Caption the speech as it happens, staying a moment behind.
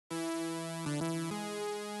My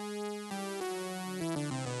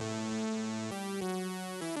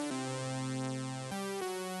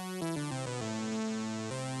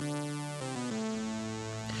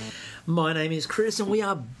name is Chris, and we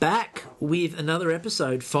are back with another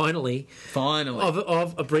episode, finally,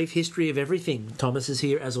 of A Brief History of Everything. Thomas is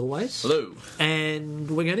here, as always. Hello. And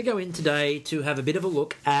we're going to go in today to have a bit of a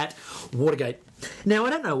look at Watergate. Now, I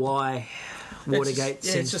don't know why Watergate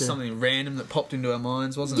it's just something random that popped into our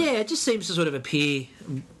minds, wasn't it? Yeah, it just seems to sort of appear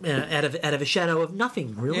out of a shadow of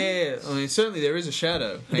nothing, really. Yeah, I mean, certainly there is a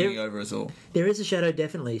shadow hanging over us all. There is a shadow,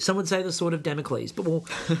 definitely. Some would say the sword of Damocles, but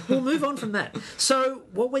we'll move on from that. So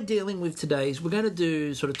what we're dealing with today is we're going to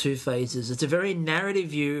do sort of two phases. It's a very narrative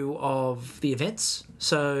view of the events,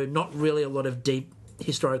 so not really a lot of deep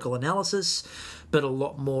historical analysis, but a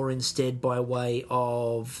lot more instead by way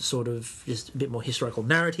of sort of just a bit more historical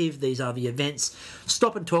narrative. These are the events.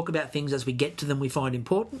 Stop and talk about things as we get to them we find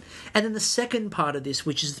important. And then the second part of this,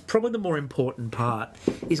 which is probably the more important part,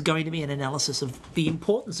 is going to be an analysis of the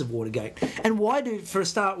importance of Watergate. And why do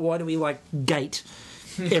we like gate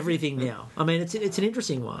everything now? I mean, it's an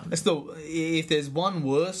interesting one. If there's one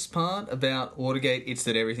worse part about Watergate, it's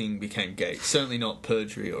that everything became gate. Certainly not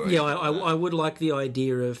perjury or anything. Yeah, I would like the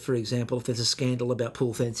idea of, for example, if there's a scandal about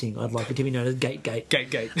pool fencing, I'd like it to be known as Gate. Gate.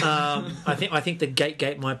 I think the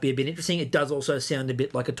Gate might be a bit interesting. It does also sound a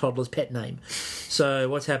bit like a toddler's pet name. So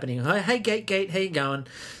what's happening? Hey, Gate, how you going?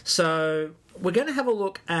 So we're going to have a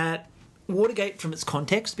look at Watergate from its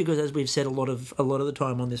context, because as we've said a lot of the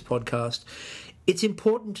time on this podcast, it's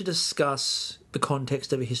important to discuss the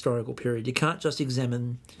context of a historical period. You can't just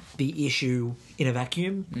examine the issue in a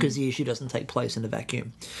vacuum, because the issue doesn't take place in a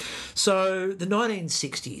vacuum. So the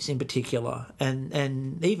 1960s in particular,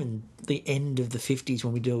 and even the end of the 50s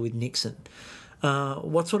when we deal with Nixon,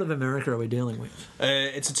 what sort of America are we dealing with?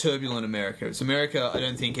 It's a turbulent America. It's America I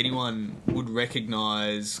don't think anyone would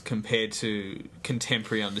recognise compared to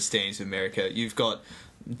contemporary understandings of America. You've got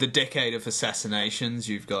the decade of assassinations.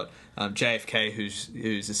 You've got JFK,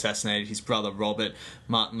 who's assassinated his brother Robert,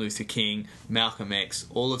 Martin Luther King, Malcolm X,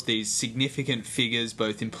 all of these significant figures,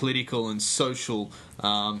 both in political and social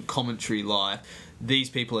commentary life.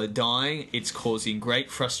 These people are dying. It's causing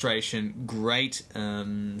great frustration, great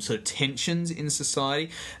sort of tensions in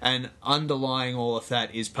society, and underlying all of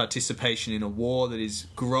that is participation in a war that is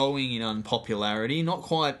growing in unpopularity, not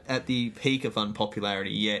quite at the peak of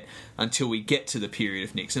unpopularity yet until we get to the period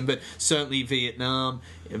of Nixon, but certainly Vietnam,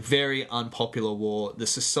 a very unpopular war. The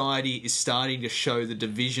society is starting to show the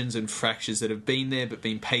divisions and fractures that have been there but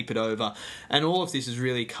been papered over, and all of this has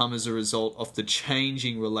really come as a result of the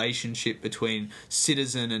changing relationship between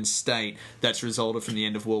citizen and state that's resulted from the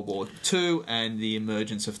end of World War II and the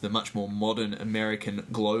emergence of the much more modern American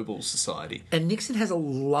global society. And Nixon has a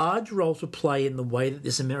large role to play in the way that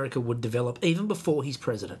this America would develop, even before he's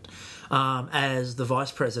president, as the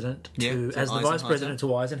vice president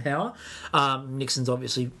to Eisenhower. Nixon's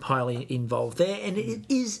obviously highly involved there, and it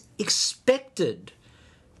is expected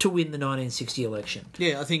to win the 1960 election.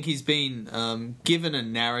 Yeah, I think he's been given a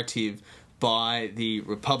narrative by the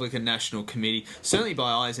Republican National Committee, certainly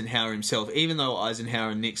by Eisenhower himself, even though Eisenhower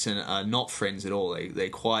and Nixon are not friends at all. They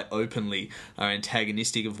quite openly are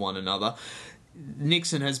antagonistic of one another.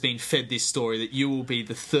 Nixon has been fed this story that you will be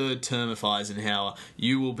the third term of Eisenhower,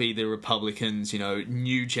 you will be the Republicans,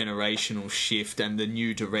 new generational shift and the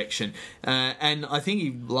new direction. And I think he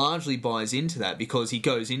largely buys into that because he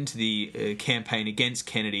goes into the campaign against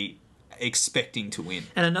Kennedy expecting to win.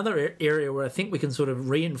 And another area where I think we can sort of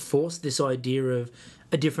reinforce this idea of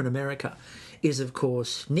a different America is, of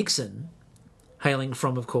course, Nixon, hailing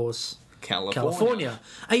from, of course, California,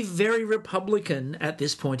 a very Republican at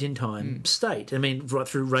this point in time state. I mean, right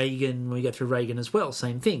through Reagan, when we go through Reagan as well,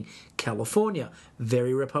 same thing. California,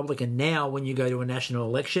 very Republican. Now, when you go to a national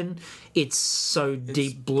election, it's so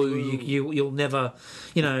deep blue. You'll never,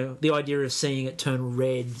 the idea of seeing it turn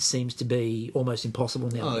red seems to be almost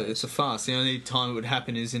impossible now. Oh, it's a farce. The only time it would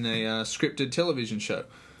happen is in a scripted television show.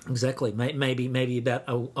 Exactly. Maybe about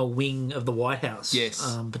a wing of the White House.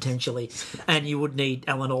 Yes. Potentially. And you would need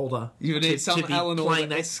Alan Alda. You would need some Alan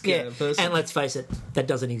Alda-esque person. And let's face it, that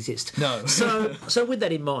doesn't exist. No. So with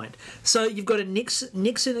that in mind, so you've got a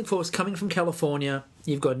Nixon, of course, coming from California.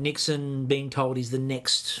 You've got Nixon being told he's the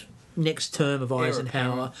next term of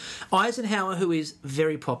Eisenhower. Eisenhower, who is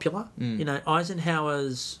very popular.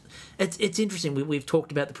 Eisenhower's... It's interesting. We've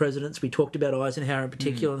talked about the presidents. We talked about Eisenhower in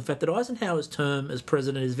particular, and the fact that Eisenhower's term as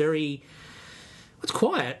president is very... It's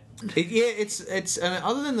quiet. It's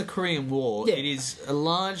other than the Korean War, it is a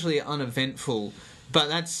largely uneventful But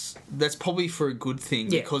that's probably for a good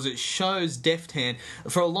thing, Yeah. because it shows deft hand.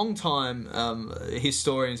 For a long time,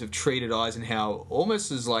 historians have treated Eisenhower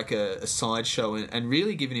almost as like a sideshow and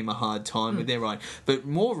really given him a hard time with their writing. But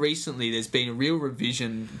more recently, there's been a real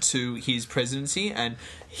revision to his presidency and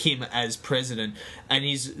him as president, and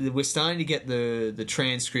we're starting to get the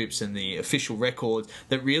transcripts and the official records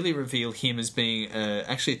that really reveal him as being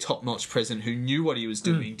actually a top-notch president who knew what he was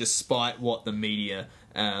doing, despite what the media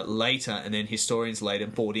later and then historians later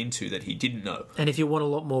bought into that he didn't know. And if you want a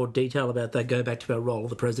lot more detail about that, go back to our Role of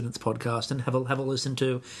the President's podcast and have a listen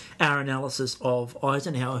to our analysis of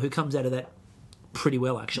Eisenhower, who comes out of that pretty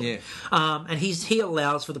well, actually. Yeah. And he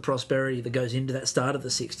allows for the prosperity that goes into that start of the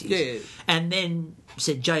 60s. Yeah. And then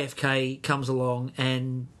said JFK comes along,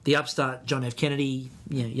 and the upstart John F. Kennedy,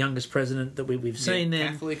 youngest president that we've seen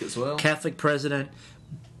then. Catholic as well. Catholic president,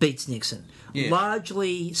 beats Nixon. Yeah.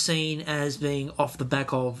 Largely seen as being off the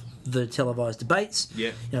back of the televised debates.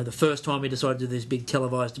 Yeah. The first time we decided to do this big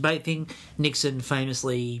televised debate thing, Nixon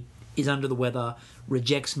famously is under the weather,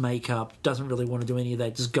 rejects makeup, doesn't really want to do any of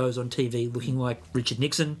that, just goes on TV looking like Richard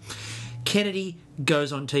Nixon. Kennedy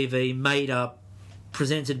goes on TV, made up,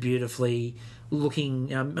 presented beautifully, looking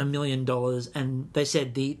 $1 million, and they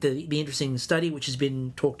said the interesting study, which has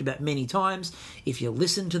been talked about many times, if you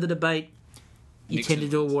listen to the debate, you Nixon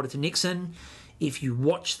tend to award it to Nixon. If you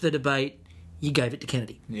watch the debate, you gave it to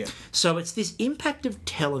Kennedy. Yeah. So it's this impact of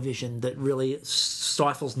television that really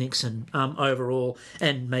stifles Nixon overall,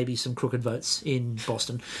 and maybe some crooked votes in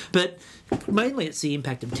Boston. But mainly it's the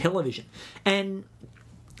impact of television. And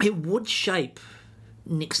it would shape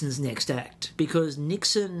Nixon's next act, because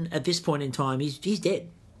Nixon, at this point in time, he's dead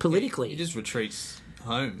politically. He just retreats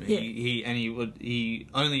home. Yeah. He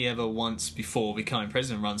only ever once before becoming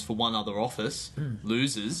president runs for one other office,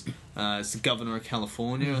 loses. It's the governor of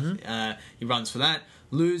California. He runs for that,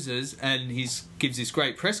 loses, and he gives this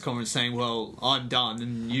great press conference saying, "Well, I'm done,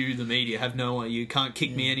 and you, the media, you can't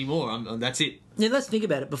kick me anymore. That's it." Now, let's think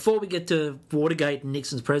about it. Before we get to Watergate and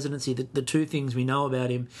Nixon's presidency, the two things we know about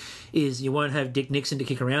him is you won't have Dick Nixon to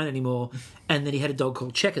kick around anymore, and that he had a dog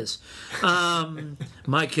called Checkers.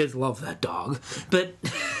 My kids love that dog. But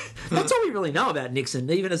that's all we really know about Nixon,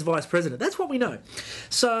 even as vice president. That's what we know.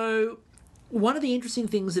 So one of the interesting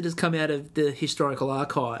things that has come out of the historical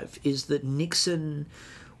archive is that Nixon,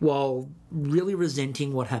 while really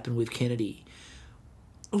resenting what happened with Kennedy,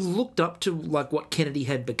 looked up to like what Kennedy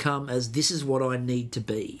had become as, this is what I need to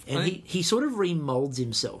be. And he sort of remolds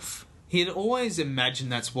himself. He had always imagined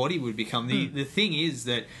that's what he would become. The thing is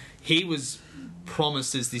that he was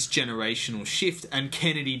promised as this generational shift, and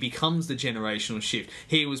Kennedy becomes the generational shift.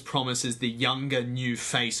 He was promised as the younger new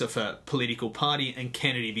face of a political party, and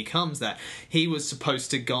Kennedy becomes that. He was supposed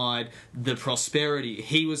to guide the prosperity.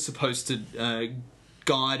 He was supposed to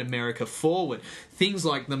guide America forward. Things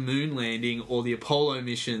like the moon landing or the Apollo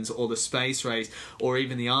missions or the space race or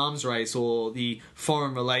even the arms race or the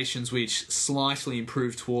foreign relations, which slightly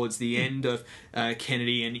improved towards the end of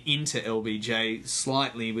Kennedy and into LBJ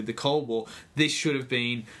slightly with the Cold War. This should have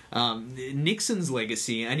been Nixon's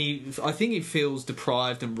legacy, and I think he feels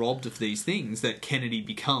deprived and robbed of these things that Kennedy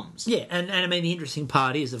becomes. Yeah, and I mean, the interesting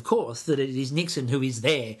part is, of course, that it is Nixon who is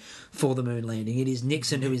there for the moon landing. It is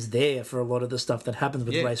Nixon who is there for a lot of the stuff that happens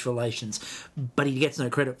with race relations, but he gets no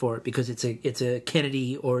credit for it because it's a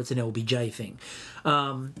Kennedy or it's an LBJ thing.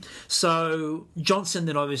 So Johnson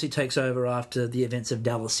then obviously takes over after the events of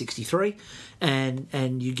Dallas 63,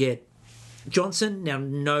 and you get Johnson, now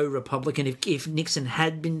no Republican. If Nixon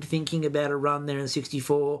had been thinking about a run there in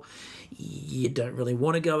 64, you don't really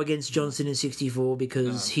want to go against Johnson in 64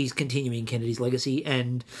 because he's continuing Kennedy's legacy,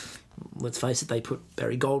 and let's face it, they put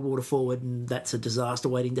Barry Goldwater forward, and that's a disaster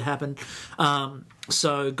waiting to happen.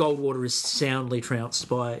 So Goldwater is soundly trounced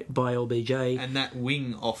by LBJ. And that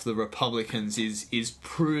wing off the Republicans is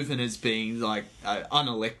proven as being like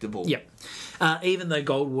unelectable. Yep. Even though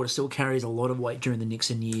Goldwater still carries a lot of weight during the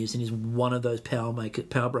Nixon years and is one of those power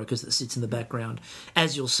brokers that sits in the background.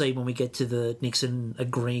 As you'll see when we get to the Nixon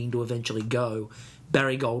agreeing to eventually go,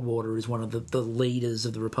 Barry Goldwater is one of the leaders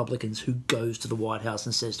of the Republicans who goes to the White House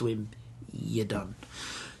and says to him, "You're done."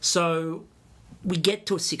 So we get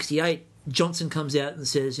to 68. Johnson comes out and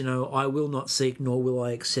says, "I will not seek nor will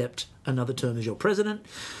I accept another term as your president."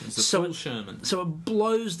 It's a full Sherman. So it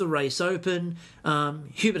blows the race open.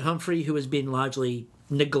 Hubert Humphrey, who has been largely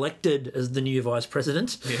neglected as the new vice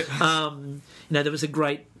president. Yeah. There was a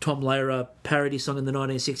great Tom Lehrer parody song in the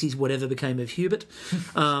 1960s, Whatever Became of Hubert,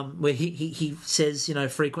 where he says,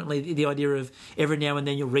 frequently the idea of every now and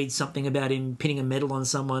then you'll read something about him pinning a medal on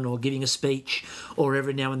someone or giving a speech, or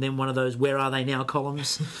every now and then one of those Where Are They Now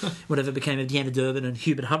columns, Whatever Became of Deanna Durbin and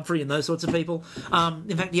Hubert Humphrey and those sorts of people.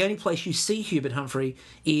 In fact, the only place you see Hubert Humphrey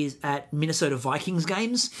is at Minnesota Vikings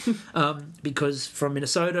games, because from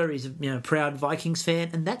Minnesota he's a proud Vikings fan,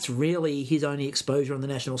 and that's really his only exposure on the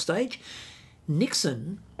national stage.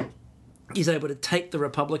 Nixon is able to take the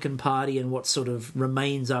Republican Party and what sort of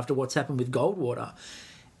remains after what's happened with Goldwater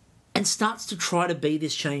and starts to try to be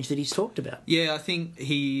this change that he's talked about. Yeah, I think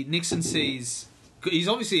Nixon sees... He's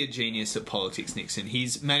obviously a genius at politics, Nixon.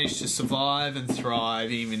 He's managed to survive and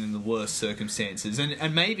thrive even in the worst circumstances.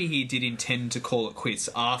 And maybe he did intend to call it quits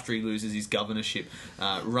after he loses his governorship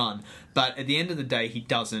run. But at the end of the day, he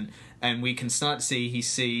doesn't. And we can start to see he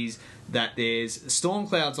sees that there's storm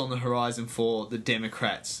clouds on the horizon for the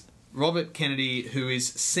Democrats. Robert Kennedy, who is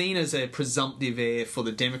seen as a presumptive heir for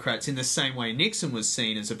the Democrats in the same way Nixon was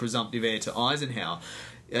seen as a presumptive heir to Eisenhower,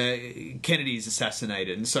 Kennedy is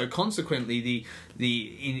assassinated, and so consequently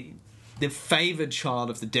the favoured child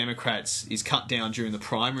of the Democrats is cut down during the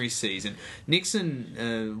primary season.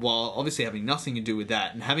 Nixon, while obviously having nothing to do with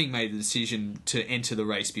that and having made the decision to enter the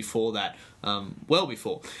race before that, well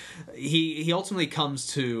before, he ultimately comes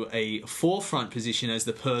to a forefront position as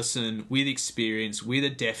the person with experience, with a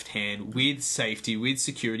deft hand, with safety, with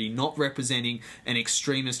security, not representing an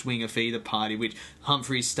extremist wing of either party, which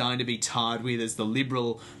Humphrey's starting to be tired with as the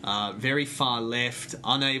liberal, very far left,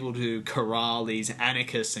 unable to corral these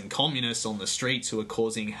anarchists and communists on the streets who are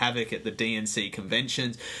causing havoc at the DNC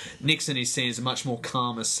conventions. Nixon is seen as a much more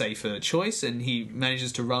calmer, safer choice, and he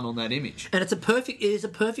manages to run on that image. And it is a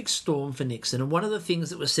perfect storm for Nixon. And one of the things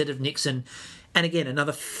that was said of Nixon, and again,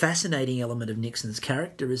 another fascinating element of Nixon's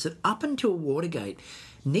character, is that up until Watergate,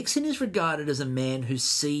 Nixon is regarded as a man who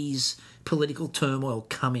sees political turmoil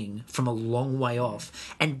coming from a long way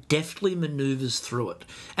off and deftly manoeuvres through it.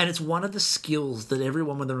 And it's one of the skills that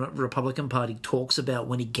everyone with the Republican Party talks about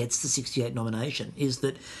when he gets the 68 nomination, is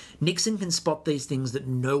that Nixon can spot these things that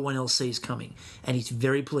no one else sees coming, and he's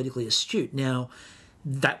very politically astute. Now,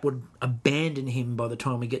 that would abandon him by the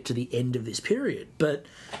time we get to the end of this period. But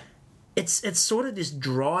it's sort of this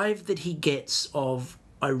drive that he gets of,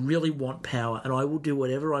 I really want power and I will do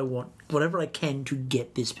whatever I want, whatever I can to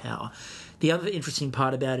get this power. The other interesting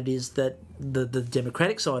part about it is that the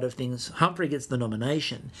Democratic side of things, Humphrey gets the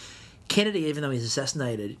nomination. Kennedy, even though he's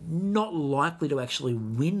assassinated, not likely to actually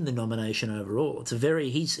win the nomination overall.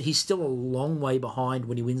 He's still a long way behind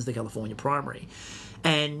when he wins the California primary.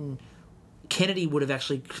 And Kennedy would have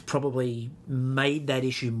actually probably made that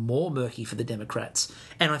issue more murky for the Democrats.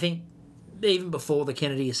 And I think even before the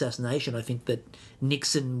Kennedy assassination, I think that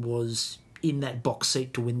Nixon was in that box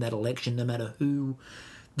seat to win that election, no matter who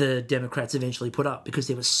the Democrats eventually put up, because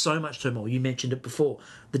there was so much turmoil. You mentioned it before.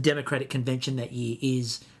 The Democratic convention that year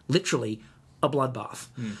is literally a bloodbath.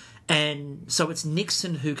 And so it's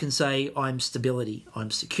Nixon who can say, I'm stability,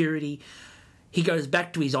 I'm security. He goes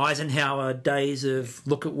back to his Eisenhower days of,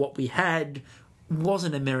 look at what we had,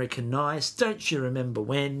 wasn't America nice, don't you remember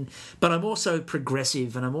when? But I'm also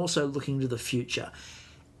progressive and I'm also looking to the future.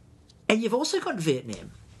 And you've also got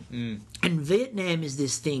Vietnam. And Vietnam is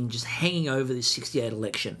this thing just hanging over this 68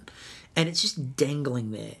 election. And it's just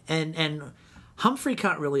dangling there. And Humphrey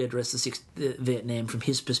can't really address the Vietnam from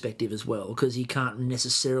his perspective as well, because he can't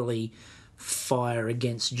necessarily fire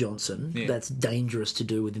against Johnson. Yeah. That's dangerous to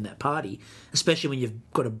do within that party, especially when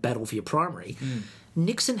you've got a battle for your primary.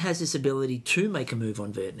 Nixon has this ability to make a move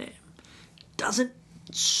on Vietnam. Doesn't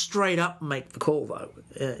straight up make the call,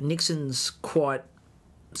 though. Nixon's quite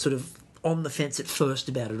sort of on the fence at first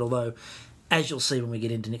about it, although, as you'll see when we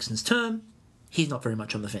get into Nixon's term, he's not very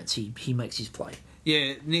much on the fence. He makes his play.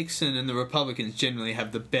 Yeah, Nixon and the Republicans generally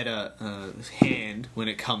have the better hand when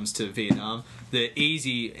it comes to Vietnam. The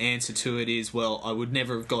easy answer to it is, well, I would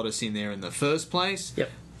never have got us in there in the first place.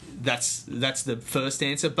 Yep. That's the first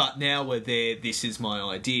answer, but now we're there, this is my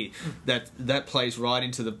idea. That plays right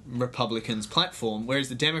into the Republicans' platform, whereas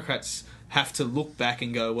the Democrats have to look back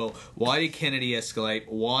and go, well, why did Kennedy escalate?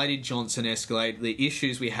 Why did Johnson escalate? The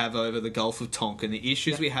issues we have over the Gulf of Tonkin, the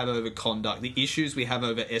issues we have over conduct, the issues we have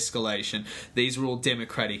over escalation, these are all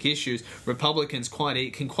Democratic issues. Republicans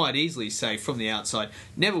can quite easily say from the outside,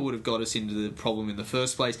 never would have got us into the problem in the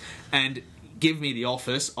first place, and give me the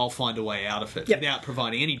office, I'll find a way out of it, without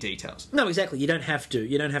providing any details. No, exactly. You don't have to.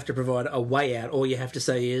 You don't have to provide a way out. All you have to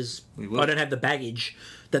say is, I don't have the baggage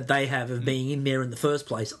that they have of being in there in the first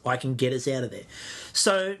place. I can get us out of there.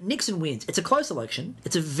 So Nixon wins. It's a close election.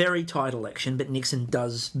 It's a very tight election, but Nixon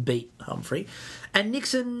does beat Humphrey. And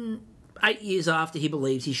Nixon, 8 years after he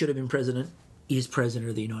believes he should have been president, is president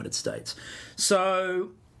of the United States.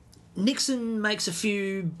 So Nixon makes a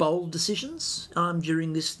few bold decisions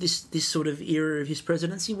during this sort of era of his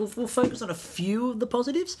presidency. We'll focus on a few of the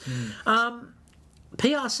positives.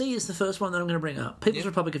 PRC is the first one that I'm going to bring up. People's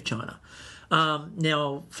Republic of China.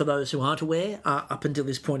 Now, for those who aren't aware, up until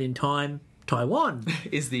this point in time, Taiwan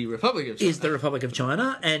is the Republic of China. Is the Republic of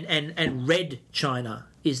China, and Red China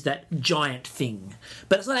is that giant thing.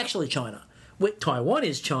 But it's not actually China. Taiwan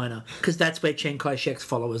is China, because that's where Chiang Kai-shek's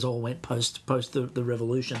followers all went post the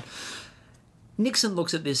revolution. Nixon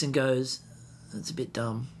looks at this and goes, "It's a bit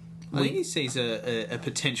dumb." I think he sees a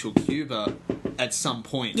potential Cuba at some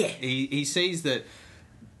point. Yeah. He sees that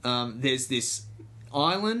there's this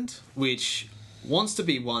island which wants to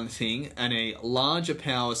be one thing, and a larger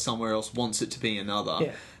power somewhere else wants it to be another.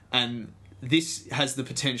 Yeah. And this has the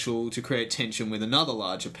potential to create tension with another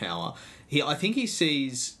larger power. I think he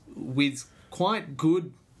sees with quite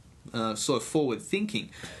good sort of forward thinking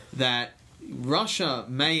that Russia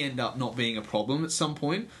may end up not being a problem at some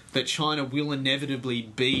point, but China will inevitably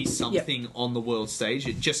be something on the world stage.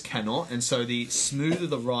 It just cannot, and so the smoother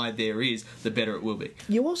the ride there is, the better it will be.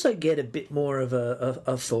 You also get a bit more of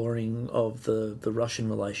a thawing of the Russian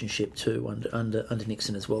relationship too under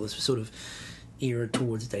Nixon as well. This sort of era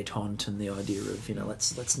towards détente and the idea of,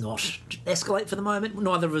 let's not escalate for the moment.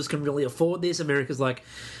 Neither of us can really afford this. America's like,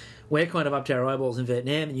 we're kind of up to our eyeballs in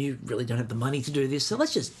Vietnam, and you really don't have the money to do this, so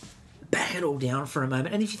let's just back it all down for a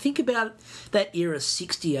moment. And if you think about that era,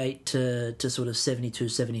 68 to sort of 72,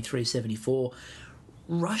 73, 74,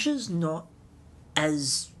 Russia's not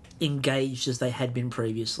as engaged as they had been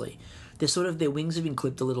previously. Their wings have been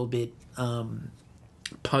clipped a little bit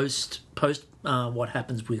post what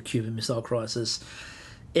happens with Cuban Missile Crisis.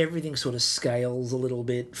 Everything sort of scales a little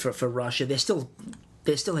bit for Russia. They're still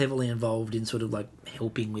heavily involved in sort of like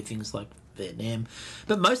helping with things like Vietnam,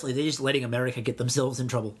 but mostly they're just letting America get themselves in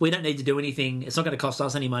trouble. We don't need to do anything. It's not going to cost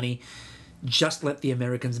us any money. Just let the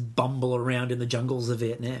Americans bumble around in the jungles of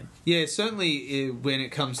Vietnam. Yeah, certainly when it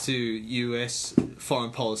comes to US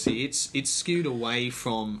foreign policy, it's skewed away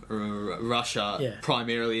from Russia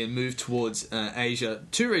primarily and moved towards Asia.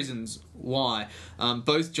 Two reasons why.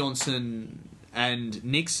 Both Johnson and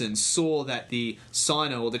Nixon saw that the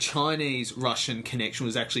Sino or the Chinese-Russian connection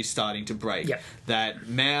was actually starting to break. Yep. That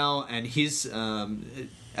Mao and his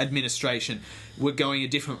administration were going a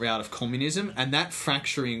different route of communism, and that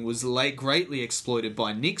fracturing was greatly exploited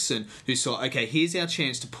by Nixon, who saw, okay, here's our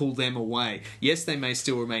chance to pull them away. Yes, they may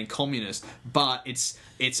still remain communist, but it's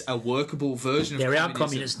a workable version of communism. They're our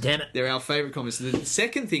communists, damn it. They're our favourite communists. The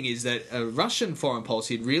second thing is that Russian foreign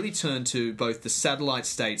policy had really turned to both the satellite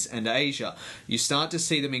states and Asia. You start to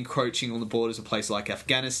see them encroaching on the borders of places like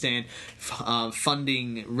Afghanistan,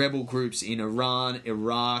 funding rebel groups in Iran,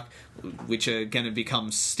 Iraq, which are going to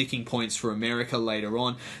become sticking points for America later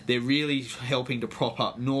on. They're really helping to prop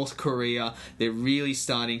up North Korea. They're really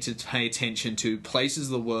starting to pay attention to places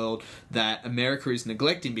of the world that America is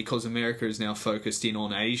neglecting because America is now focused in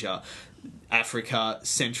on Asia. Africa,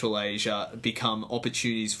 Central Asia become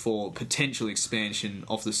opportunities for potential expansion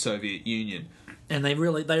of the Soviet Union. And they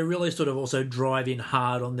really sort of also drive in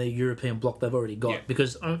hard on the European bloc they've already got,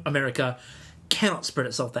 because America cannot spread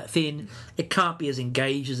itself that thin. It can't be as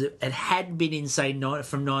engaged as it had been in, say,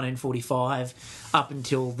 from 1945 up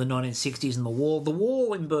until the 1960s and the wall. The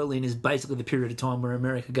wall in Berlin is basically the period of time where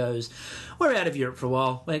America goes, we're out of Europe for a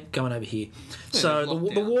while, we're going over here. Yeah, so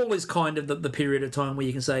the wall is kind of the period of time where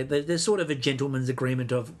you can say there's sort of a gentleman's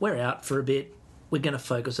agreement of, we're out for a bit, we're going to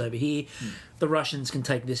focus over here. The Russians can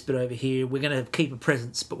take this bit over here. We're going to keep a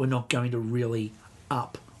presence, but we're not going to really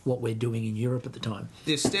up what we're doing in Europe at the time.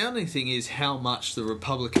 The astounding thing is how much the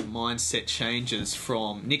Republican mindset changes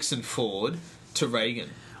from Nixon forward to Reagan.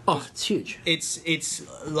 Oh, it's huge. It's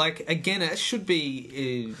like, again, it should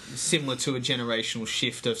be similar to a generational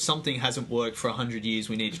shift of something hasn't worked for 100 years,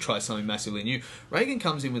 we need to try something massively new. Reagan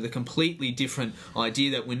comes in with a completely different idea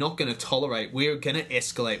that we're not going to tolerate, we're going to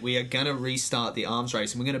escalate, we are going to restart the arms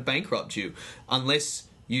race, and we're going to bankrupt you unless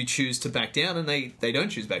you choose to back down, and they don't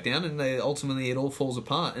choose back down, and ultimately it all falls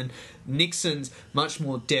apart. And Nixon's much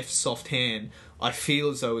more deft, soft hand, I feel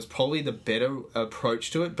as though was probably the better approach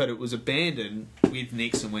to it, but it was abandoned with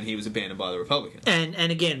Nixon when he was abandoned by the Republicans. And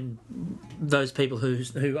again, those people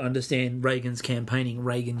who understand Reagan's campaigning,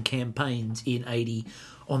 Reagan campaigns in 80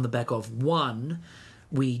 on the back of, one,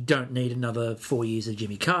 we don't need another 4 years of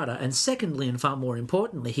Jimmy Carter. And secondly, and far more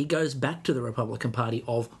importantly, he goes back to the Republican Party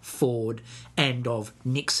of Ford and of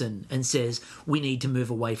Nixon and says, we need to move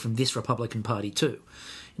away from this Republican Party too.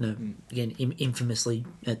 You know, again, infamously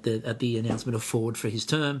at the announcement of Ford for his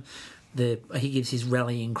term, he gives his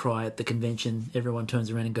rallying cry at the convention. Everyone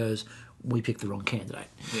turns around and goes, we picked the wrong candidate.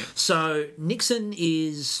 Yeah. So Nixon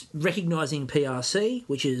is recognising PRC,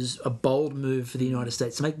 which is a bold move for the United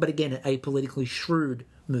States to make, but again, a politically shrewd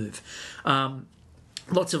move.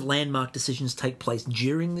 Lots of landmark decisions take place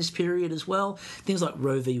during this period as well. Things like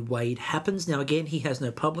Roe v. Wade happens. Now, again, he has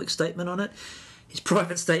no public statement on it. His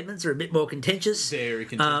private statements are a bit more contentious. Very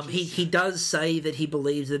contentious. He does say that he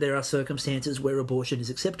believes that there are circumstances where abortion is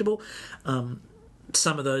acceptable.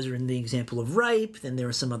 Some of those are in the example of rape. Then there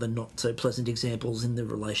are some other not so pleasant examples in the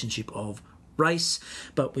relationship of race.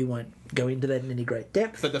 But we won't go into that in any great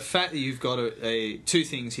depth. But the fact that you've got two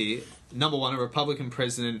things here. Number one, a Republican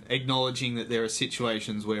president acknowledging that there are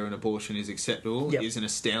situations where an abortion is acceptable is an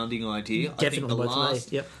astounding idea. Definitely I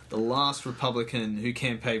think the last Republican who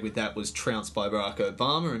campaigned with that was trounced by Barack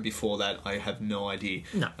Obama, and before that, I have no idea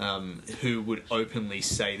who would openly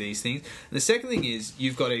say these things. And the second thing is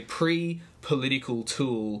you've got a pre-political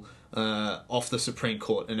tool off the Supreme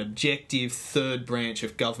Court, an objective third branch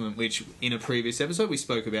of government, which in a previous episode we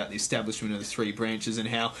spoke about the establishment of the three branches and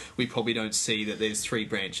how we probably don't see that there's three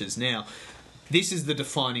branches now. This is the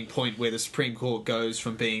defining point where the Supreme Court goes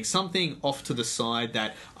from being something off to the side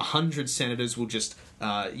that 100 senators will just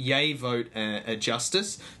yay vote a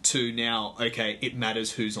justice to now, okay, it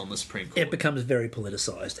matters who's on the Supreme Court. It becomes very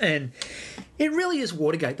politicised. And it really is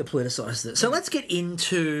Watergate that politicised it. So let's get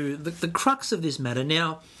into the crux of this matter.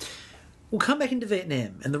 Now, we'll come back into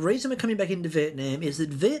Vietnam. And the reason we're coming back into Vietnam is that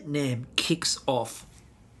Vietnam kicks off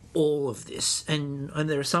all of this. And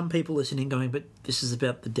there are some people listening going, but this is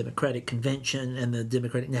about the Democratic Convention and the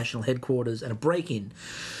Democratic National Headquarters and a break-in.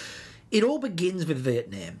 It all begins with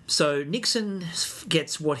Vietnam. So Nixon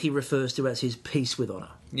gets what he refers to as his peace with honour.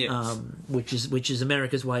 Yes. Which is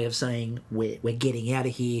America's way of saying we're getting out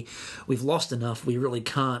of here. We've lost enough. We really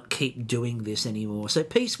can't keep doing this anymore. So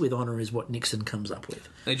peace with honour is what Nixon comes up with.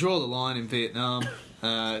 They draw the line in Vietnam.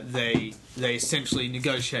 They essentially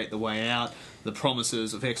negotiate the way out. The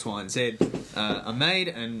promises of X, Y, and Z are made,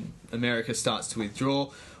 and America starts to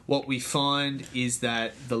withdraw. What we find is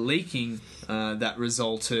that the leaking that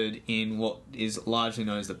resulted in what is largely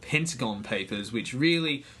known as the Pentagon Papers, which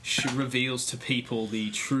really reveals to people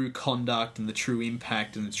the true conduct and the true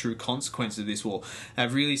impact and the true consequences of this war,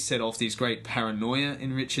 have really set off this great paranoia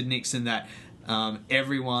in Richard Nixon that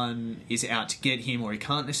everyone is out to get him, or he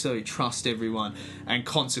can't necessarily trust everyone, and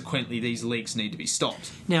consequently these leaks need to be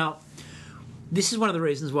stopped. Now, this is one of the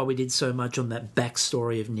reasons why we did so much on that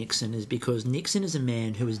backstory of Nixon, is because Nixon is a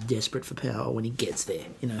man who is desperate for power when he gets there.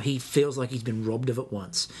 You know, he feels like he's been robbed of it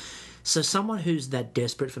once. So someone who's that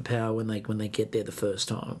desperate for power when they get there the first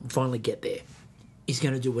time, finally get there, is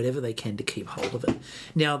going to do whatever they can to keep hold of it.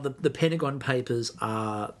 Now, the Pentagon Papers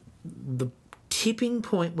are the tipping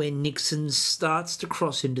point where Nixon starts to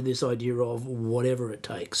cross into this idea of whatever it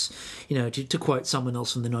takes. You know, to quote someone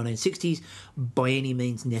else from the 1960s, by any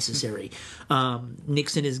means necessary.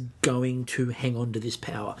 Nixon is going to hang on to this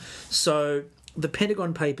power. So the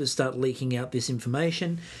Pentagon Papers start leaking out this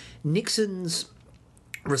information. Nixon's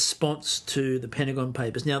response to the Pentagon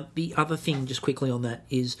Papers. Now, the other thing, just quickly on that,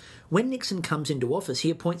 is when Nixon comes into office, he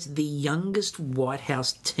appoints the youngest White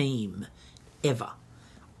House team ever.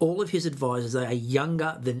 All of his advisors are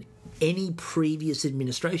younger than any previous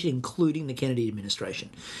administration, including the Kennedy administration.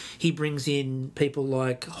 He brings in people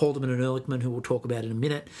like Haldeman and Ehrlichman, who we'll talk about in a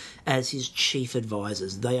minute, as his chief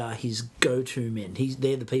advisors. They are his go-to men.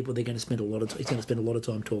 They're the people he's going to spend a lot of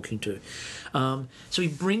time talking to. So he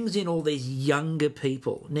brings in all these younger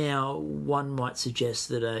people. Now, one might suggest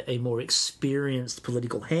that a more experienced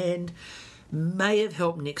political hand may have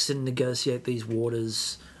helped Nixon negotiate these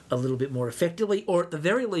waters a little bit more effectively, or at the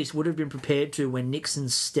very least would have been prepared to when Nixon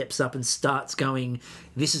steps up and starts going,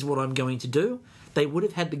 this is what I'm going to do. They would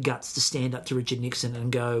have had the guts to stand up to Richard Nixon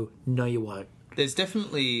and go, no, you won't. There's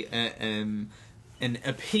definitely an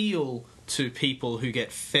appeal to people who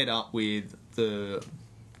get fed up with the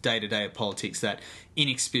day-to-day of politics that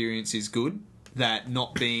inexperience is good, that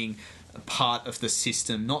not being a part of the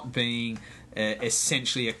system, not being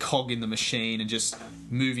essentially a cog in the machine and just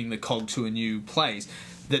moving the cog to a new place,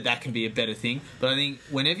 that can be a better thing. But I think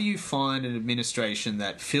whenever you find an administration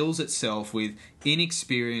that fills itself with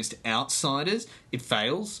inexperienced outsiders, it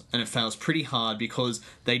fails, and it fails pretty hard because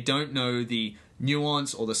they don't know the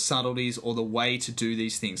nuance or the subtleties or the way to do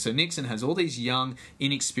these things. So Nixon has all these young,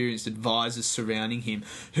 inexperienced advisors surrounding him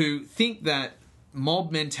who think that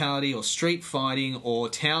mob mentality or street fighting or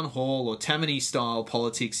town hall or Tammany style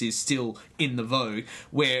politics is still in the vogue,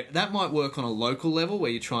 where that might work on a local level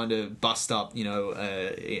where you're trying to bust up,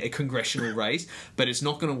 a congressional race, but it's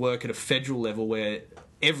not going to work at a federal level where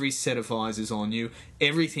every set of eyes is on you,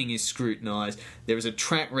 everything is scrutinised, there is a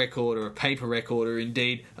track record or a paper record or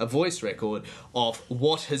indeed a voice record of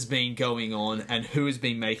what has been going on and who has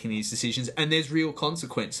been making these decisions, and there's real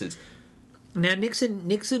consequences. Now,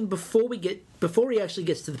 Nixon, before he actually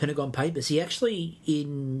gets to the Pentagon Papers, he actually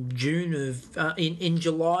in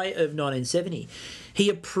July of 1970, he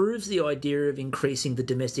approves the idea of increasing the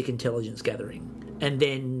domestic intelligence gathering, and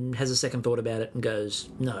then has a second thought about it and goes,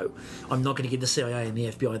 "No, I'm not going to give the CIA and the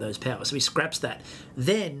FBI those powers." So he scraps that.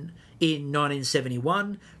 Then, in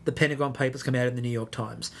 1971, the Pentagon Papers come out in the New York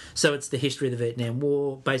Times. So it's the history of the Vietnam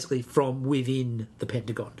War, basically from within the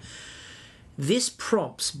Pentagon. This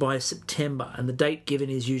prompts, by September, and the date given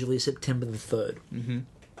is usually September the 3rd,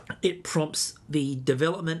 it prompts the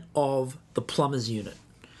development of the Plumbers Unit.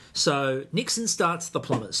 So Nixon starts the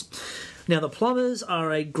Plumbers. Now, the Plumbers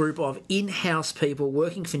are a group of in-house people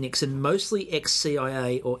working for Nixon, mostly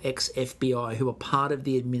ex-CIA or ex-FBI, who are part of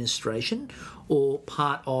the administration or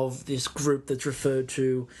part of this group that's referred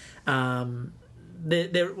to...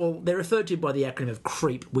 They're referred to by the acronym of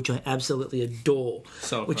CREEP, which I absolutely adore.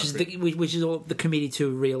 So which is the committee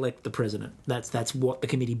to re-elect the president. That's what the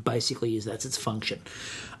committee basically is. That's its function.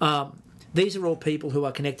 These are all people who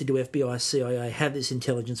are connected to FBI, CIA, have this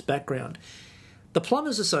intelligence background. The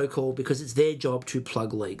plumbers are so called because it's their job to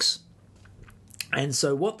plug leaks. And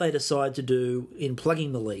so what they decide to do in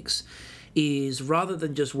plugging the leaks is, rather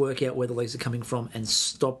than just work out where the leaks are coming from and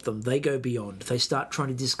stop them, they go beyond. They start trying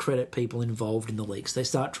to discredit people involved in the leaks. They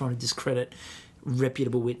start trying to discredit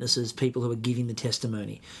reputable witnesses, people who are giving the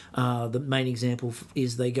testimony. The main example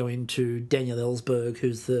is they go into Daniel Ellsberg,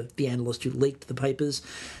 who's the analyst who leaked the papers.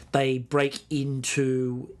 They break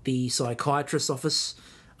into the psychiatrist's office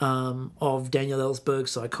of Daniel Ellsberg,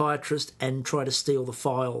 psychiatrist, and try to steal the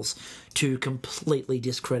files to completely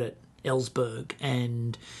discredit Ellsberg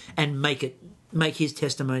and make his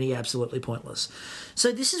testimony absolutely pointless.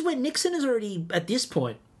 So this is when Nixon is already, at this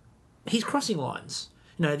point, he's crossing lines.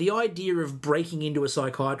 The idea of breaking into a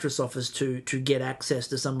psychiatrist's office to get access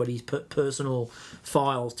to somebody's personal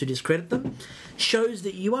files to discredit them shows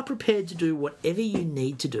that you are prepared to do whatever you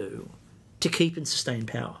need to do to keep and sustain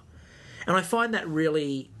power. And I find that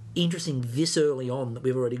really interesting this early on, that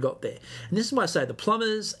we've already got there. And this is why I say the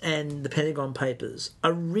Plumbers and the Pentagon Papers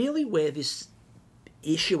are really where this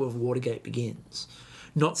issue of Watergate begins,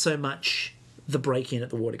 not so much the break-in at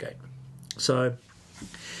the Watergate. So,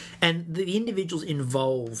 and the individuals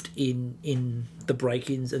involved in the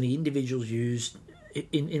break-ins and the individuals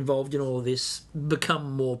involved in all of this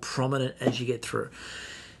become more prominent as you get through.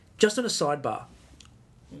 Just on a sidebar,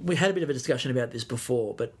 we had a bit of a discussion about this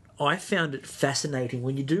before, but I found it fascinating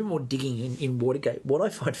when you do more digging in Watergate. What I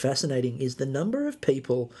find fascinating is the number of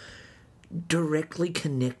people directly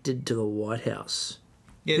connected to the White House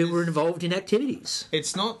who were involved in activities.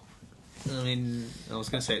 It's not... I was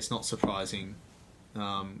going to say it's not surprising,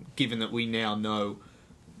 given that we now know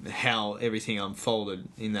how everything unfolded,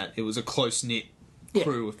 in that it was a close-knit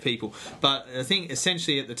crew of people. But I think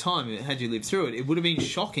essentially at the time, had you lived through it, it would have been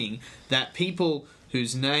shocking that people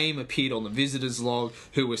whose name appeared on the visitors log,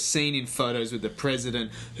 who were seen in photos with the president,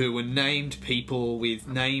 who were named people with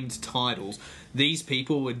named titles, these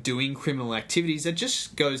people were doing criminal activities. That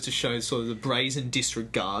just goes to show sort of the brazen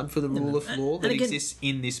disregard for the rule of law that exists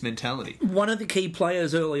in this mentality. One of the key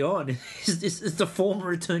players early on is the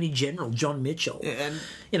former Attorney General, John Mitchell. Yeah,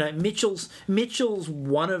 and Mitchell's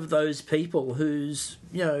one of those people who's,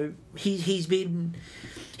 he's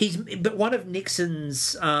but one of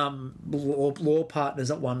Nixon's law partners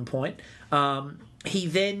at one point. He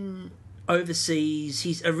then oversees...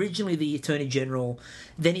 He's originally the Attorney General.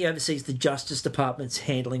 Then he oversees the Justice Department's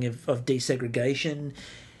handling of desegregation.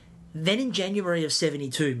 Then in January of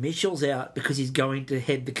 72, Mitchell's out because he's going to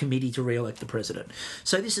head the committee to re-elect the president.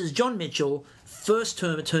 So this is John Mitchell,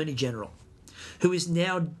 first-term Attorney General, who is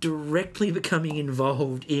now directly becoming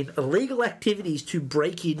involved in illegal activities to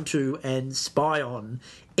break into and spy on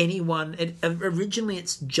anyone. And originally,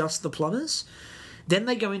 it's just the plumbers. Then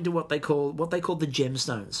they go into what they call the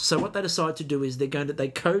gemstones. So what they decide to do is they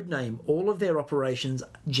codename all of their operations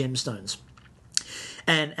gemstones.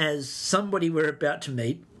 And as somebody we're about to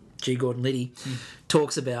meet, G. Gordon Liddy,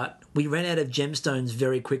 talks about, we ran out of gemstones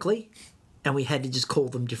very quickly, and we had to just call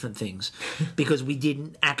them different things because we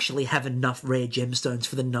didn't actually have enough rare gemstones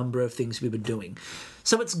for the number of things we were doing.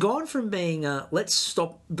 So it's gone from being let's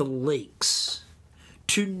stop the leaks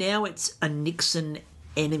to now it's a Nixon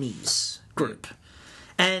enemies group.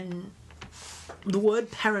 And the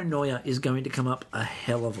word paranoia is going to come up a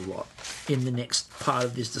hell of a lot in the next part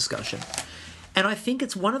of this discussion. And I think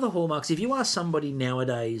it's one of the hallmarks. If you ask somebody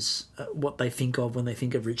nowadays what they think of when they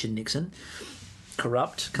think of Richard Nixon,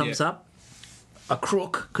 corrupt comes up. A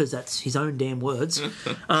crook, because that's his own damn words,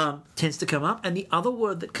 tends to come up. And the other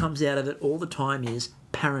word that comes out of it all the time is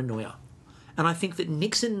paranoia. And I think that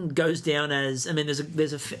Nixon goes down as... I mean, there's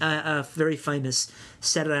a very famous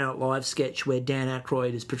Saturday Night Live sketch where Dan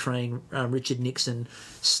Aykroyd is portraying Richard Nixon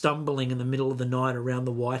stumbling in the middle of the night around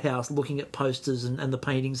the White House, looking at posters and the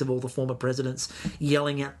paintings of all the former presidents,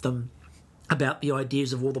 yelling at them about the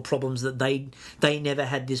ideas of all the problems that they never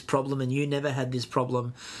had this problem and you never had this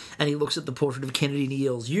problem. And he looks at the portrait of Kennedy and he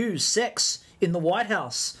yells, "You, sex in the White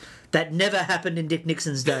House. That never happened in Dick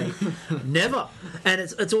Nixon's day." Never. And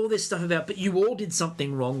it's all this stuff about, but you all did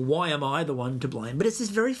something wrong. Why am I the one to blame? But it's this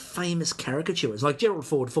very famous caricature. It's like Gerald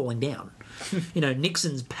Ford falling down.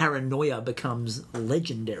 Nixon's paranoia becomes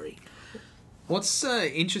legendary. What's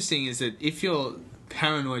interesting is that if you're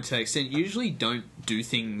paranoid to that extent, you usually don't do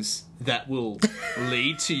things that will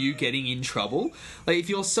lead to you getting in trouble. Like, if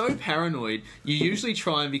you're so paranoid, you usually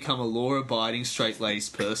try and become a law-abiding,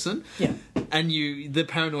 straight-laced person. Yeah. And the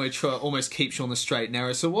paranoia almost keeps you on the straight and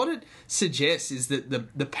narrow. So what it suggests is that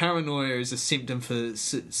the paranoia is a symptom for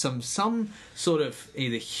some sort of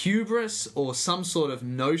either hubris or some sort of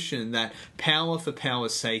notion that power for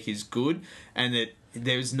power's sake is good and that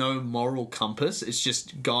there's no moral compass. It's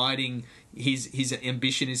just guiding... His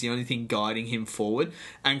ambition is the only thing guiding him forward,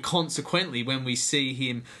 and consequently, when we see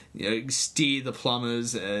him, steer the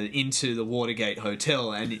plumbers into the Watergate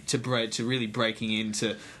hotel and to really breaking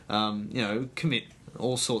into, commit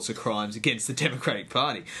all sorts of crimes against the Democratic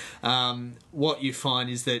Party, what you find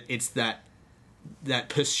is that it's that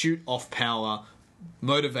pursuit of power,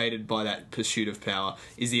 motivated by that pursuit of power,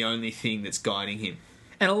 is the only thing that's guiding him.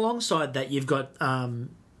 And alongside that, you've got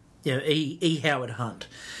E. Howard Hunt.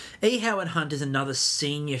 E. Howard Hunt is another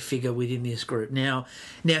senior figure within this group. Now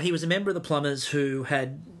he was a member of the Plumbers who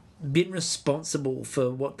had been responsible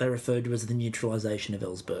for what they referred to as the neutralisation of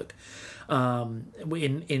Ellsberg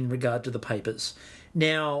in regard to the papers.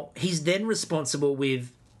 Now, he's then responsible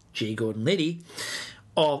with G. Gordon Liddy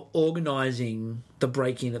of organising the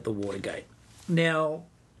break-in at the Watergate. Now,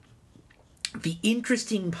 the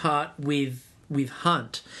interesting part with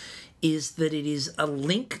Hunt is that it is a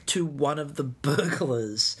link to one of the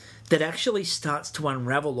burglars that actually starts to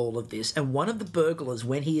unravel all of this. And one of the burglars,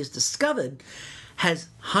 when he is discovered, has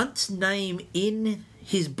Hunt's name in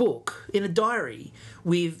his book, in a diary,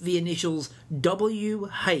 with the initials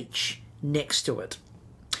WH next to it.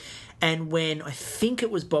 And when I think it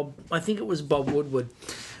was Bob Woodward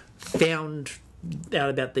found out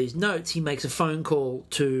about these notes, he makes a phone call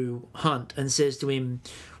to Hunt and says to him,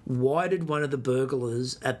 "Why did one of the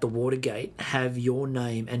burglars at the Watergate have your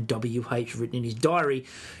name and WH written in his diary?"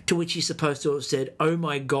 To which he's supposed to have said, "Oh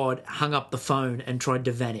my God," hung up the phone and tried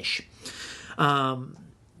to vanish.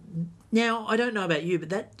 Now, I don't know about you, but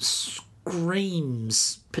that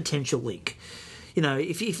screams potential link.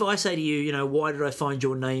 If I say to you, "Why did I find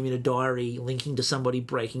your name in a diary linking to somebody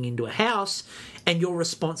breaking into a house?" and your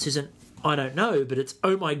response isn't, "I don't know," but it's,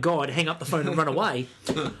 "Oh my God," hang up the phone and run away,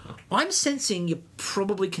 I'm sensing you're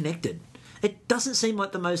probably connected. It doesn't seem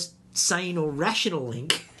like the most sane or rational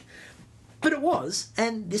link, but it was,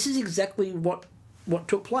 and this is exactly what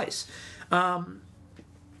took place.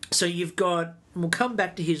 So you've got... We'll come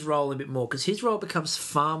back to his role a bit more, because his role becomes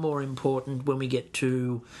far more important when we get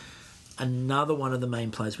to another one of the main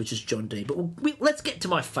players, which is John Dean. But let's get to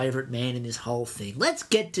my favourite man in this whole thing. Let's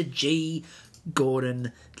get to G.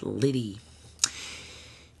 Gordon Liddy.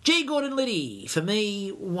 G. Gordon Liddy, for me,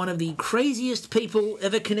 one of the craziest people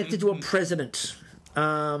ever connected to a president.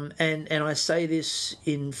 And I say this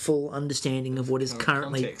in full understanding of what is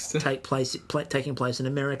currently taking place in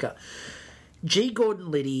America. G.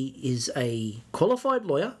 Gordon Liddy is a qualified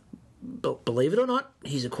lawyer. Believe it or not,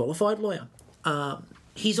 he's a qualified lawyer.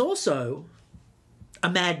 He's also a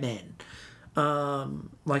madman.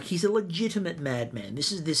 He's a legitimate madman.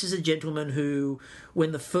 This is a gentleman who,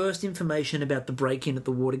 when the first information about the break-in at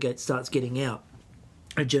the Watergate starts getting out,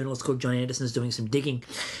 a journalist called John Anderson is doing some digging.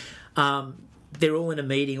 They're all in a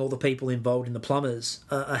meeting, all the people involved in the Plumbers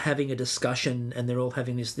are having a discussion, and they're all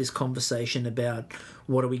having this conversation about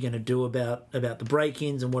what are we going to do about the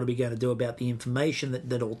break-ins, and what are we going to do about the information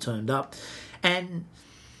that all turned up. And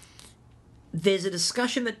there's a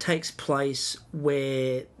discussion that takes place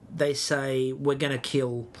where they say, we're going to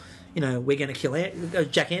kill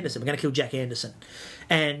Jack Anderson. We're going to kill Jack Anderson.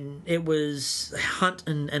 And it was Hunt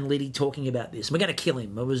and Liddy talking about this. We're going to kill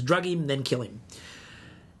him. It was drug him, then kill him.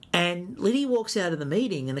 And Liddy walks out of the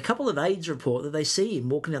meeting, and a couple of aides report that they see him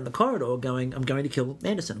walking down the corridor going, I'm going to kill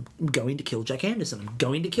Anderson. I'm going to kill Jack Anderson. I'm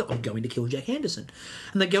going to kill Jack Anderson.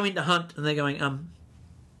 And they go into Hunt, and they're going,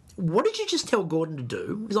 what did you just tell Gordon to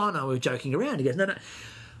do? Because I know we're joking around. He goes, no,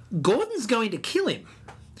 Gordon's going to kill him.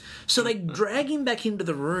 So they drag him back into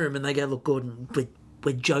the room, and they go, look, Gordon,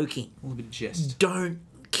 we're joking. A little bit of jest. Don't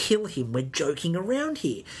kill him. We're joking around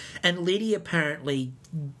here. And Liddy apparently,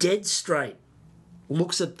 dead straight,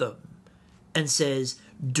 looks at them and says,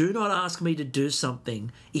 do not ask me to do something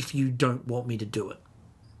if you don't want me to do it.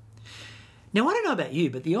 Now, I don't know about you,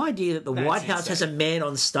 but the idea that the White House has a man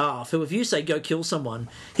on staff who, if you say go kill someone,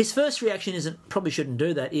 his first reaction isn't, probably shouldn't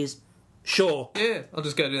do that, is, sure. Yeah, I'll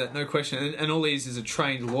just go do that, no question. And all he is a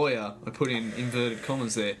trained lawyer. I put in inverted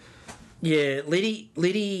commas there. Yeah, Liddy's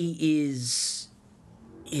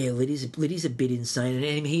a bit insane,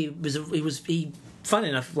 and he fun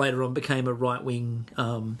enough later on became a right wing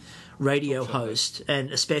radio host,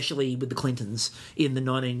 and especially with the Clintons in the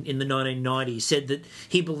 1990s, said that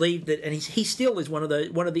he believed that, and he still is one of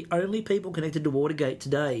the only people connected to Watergate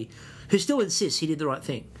today who still insists he did the right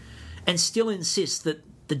thing, and still insists that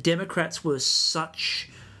the Democrats were such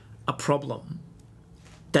a problem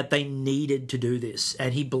that they needed to do this,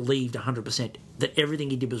 and he believed 100% that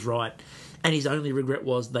everything he did was right, and his only regret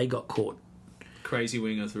was they got caught. Crazy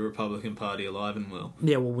wing of the Republican Party, alive and well.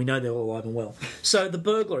 Yeah, well, we know they're all alive and well. So the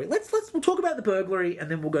burglary. We'll talk about the burglary,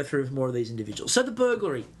 and then we'll go through more of these individuals. So the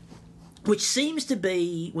burglary, which seems to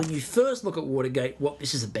be, when you first look at Watergate, what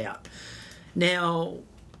this is about. Now,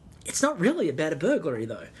 it's not really about a burglary,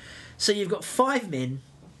 though. So you've got 5 men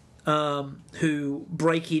who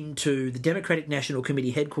break into the Democratic National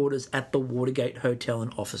Committee headquarters at the Watergate Hotel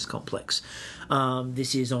and Office Complex.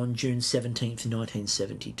 This is on June 17th,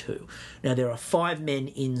 1972. Now, there are 5 men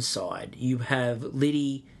inside. You have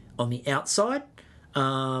Liddy on the outside,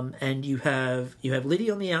 and you have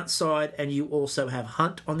Liddy on the outside, and you also have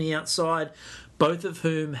Hunt on the outside, both of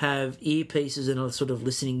whom have earpieces and are sort of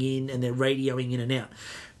listening in, and they're radioing in and out.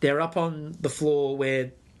 They're up on the floor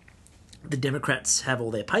where the Democrats have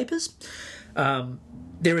all their papers.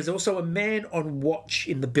 There is also a man on watch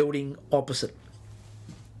in the building opposite.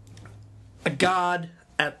 A guard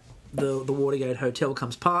at the Watergate Hotel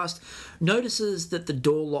comes past, notices that the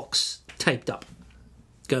door lock's taped up.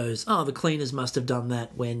 Goes, the cleaners must have done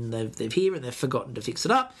that when they're here and they've forgotten to fix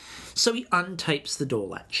it up. So he untapes the door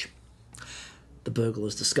latch. The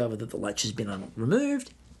burglars discover that the latch has been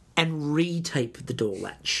removed and re-tape the door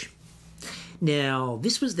latch. Now,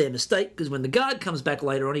 this was their mistake, because when the guard comes back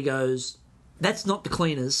later on, he goes, that's not the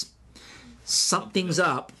cleaners. Something's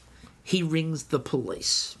up. He rings the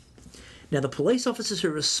police. Now, the police officers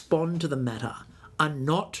who respond to the matter are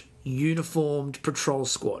not uniformed patrol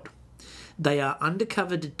squad. They are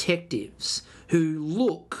undercover detectives who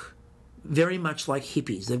look very much like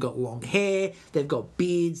hippies. They've got long hair, they've got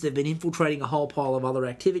beards, they've been infiltrating a whole pile of other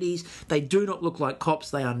activities. They do not look like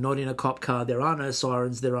cops. They are not in a cop car. There are no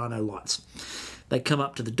sirens. There are no lights. They come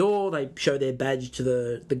up to the door, they show their badge to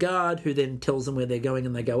the guard, who then tells them where they're going,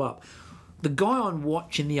 and they go up. The guy on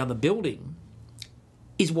watch in the other building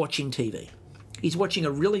is watching TV. He's watching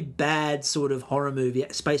a really bad sort of horror movie,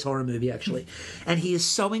 space horror movie actually, and he is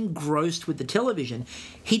so engrossed with the television,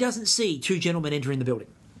 he doesn't see 2 gentlemen entering the building.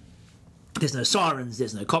 There's no sirens,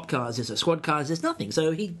 there's no cop cars, there's no squad cars, there's nothing.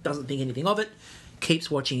 So he doesn't think anything of it, keeps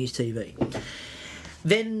watching his TV.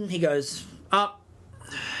 Then he goes up.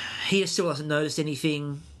 He still hasn't noticed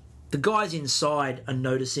anything. The guys inside are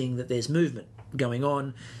noticing that there's movement going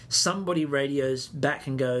on. Somebody radios back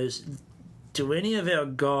and goes, do any of our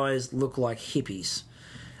guys look like hippies?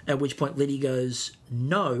 At which point Liddy goes,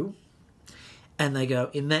 no. And they go,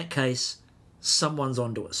 in that case, someone's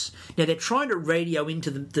onto us. Now, they're trying to radio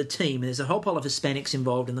into the team, and there's a whole pile of Hispanics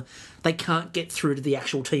involved, and they can't get through to the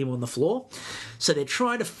actual team on the floor. So they're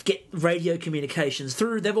trying to get radio communications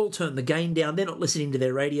through. They've all turned the gain down. They're not listening to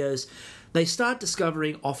their radios. They start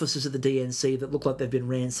discovering offices of the DNC that look like they've been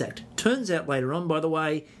ransacked. Turns out later on, by the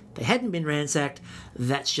way, they hadn't been ransacked.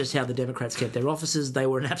 That's just how the Democrats kept their offices. They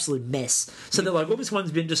were an absolute mess. So they're like, well, this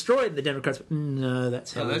one's been destroyed. And the Democrats, no,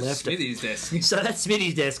 that's how we left it. Smithy's desk. So that's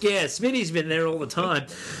Smitty's desk. Yeah, Smitty's been there all the time.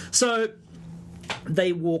 So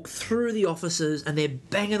they walk through the offices and they're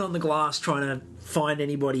banging on the glass trying to find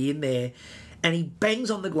anybody in there. And he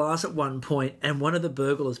bangs on the glass at one point, and one of the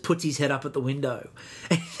burglars puts his head up at the window.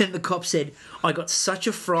 And then the cop said, I got such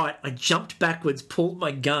a fright, I jumped backwards, pulled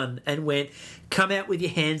my gun, and went, come out with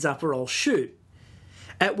your hands up or I'll shoot.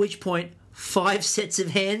 At which point, 5 sets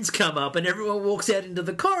of hands come up, and everyone walks out into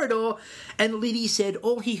the corridor, and Liddy said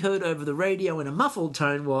all he heard over the radio in a muffled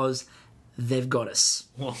tone was, they've got us.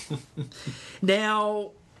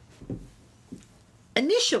 Now,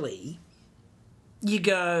 initially, you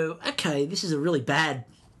go, okay, this is a really bad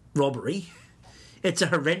robbery. It's a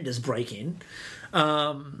horrendous break-in.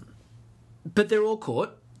 But they're all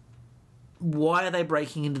caught. Why are they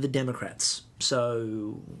breaking into the Democrats?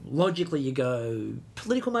 So logically you go,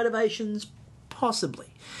 political motivations? Possibly.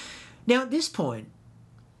 Now at this point,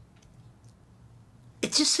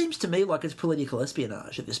 it just seems to me like it's political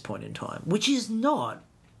espionage at this point in time, which is not,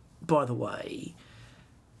 by the way,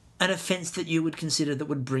 an offence that you would consider that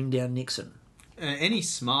would bring down Nixon. Any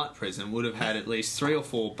smart president would have had at least 3 or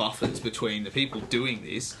 4 buffers between the people doing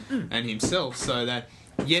this and himself, so that,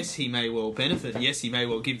 yes, he may well benefit, yes, he may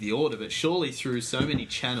well give the order, but surely through so many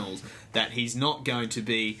channels that he's not going to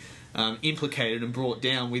be implicated and brought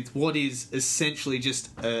down with what is essentially just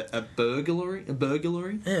a burglary.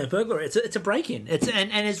 Yeah, burglary. It's a break-in.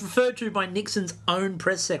 And it's referred to by Nixon's own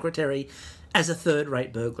press secretary as a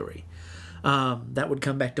third-rate burglary. That would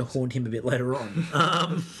come back to haunt him a bit later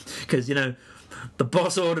on, because the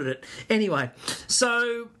boss ordered it. Anyway,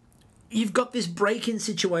 so you've got this break-in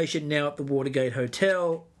situation now at the Watergate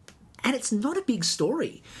Hotel, and it's not a big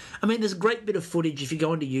story. I mean, there's a great bit of footage if you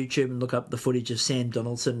go onto YouTube and look up the footage of Sam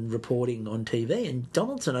Donaldson reporting on TV, and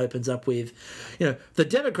Donaldson opens up with, the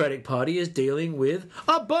Democratic Party is dealing with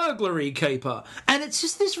a burglary caper. And it's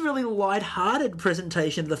just this really light-hearted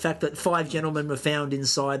presentation of the fact that 5 gentlemen were found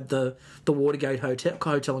inside the Watergate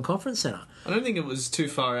Hotel and Conference Centre. I don't think it was too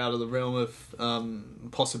far out of the realm of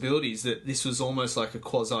possibilities that this was almost like a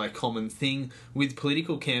quasi-common thing with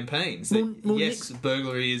political campaigns. That, yes,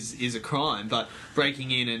 burglary is a crime, but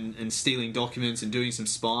breaking in and stealing documents and doing some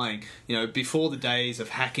spying, before the days of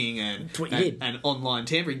hacking and online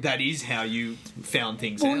tampering, that is how you found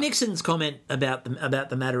things out. Well, Nixon's comment about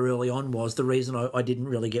the matter early on was, the reason I didn't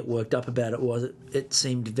really get worked up about it was it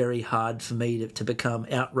seemed very hard for me to become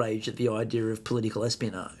outraged at the idea of political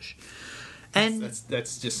espionage. And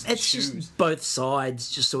that's just it's shoes. Just both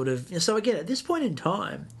sides just sort of... So again, at this point in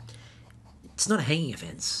time, it's not a hanging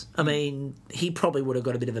offence. I mean, he probably would have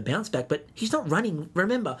got a bit of a bounce back, but he's not running.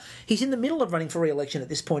 Remember, he's in the middle of running for re-election at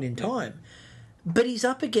this point in time. But he's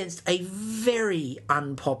up against a very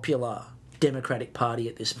unpopular Democratic Party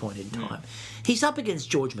at this point in time. He's up against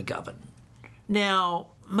George McGovern. Now,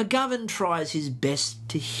 McGovern tries his best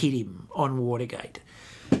to hit him on Watergate,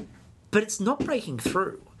 but it's not breaking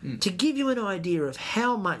through. To give you an idea of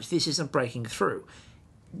how much this isn't breaking through,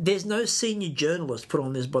 there's no senior journalist put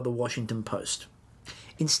on this by the Washington Post.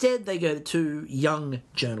 Instead, they go to 2 young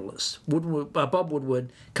journalists, Bob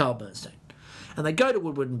Woodward, Carl Bernstein. And they go to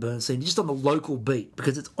Woodward and Bernstein just on the local beat,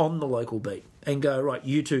 because it's on the local beat, and go, right,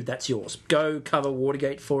 you 2, that's yours. Go cover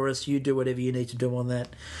Watergate for us. You do whatever you need to do on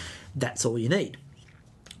that. That's all you need.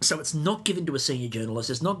 So it's not given to a senior journalist.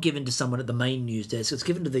 It's not given to someone at the main news desk. It's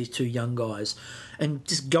given to these 2 young guys, and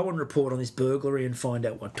just go and report on this burglary and find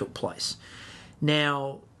out what took place.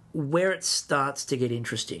 Now, where it starts to get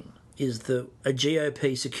interesting is that a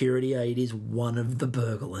GOP security aide is one of the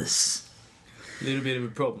burglars. A little bit of a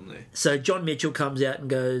problem there. So John Mitchell comes out and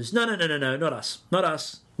goes, no, not us.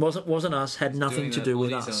 Wasn't us, had nothing to do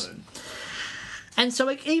with us. And so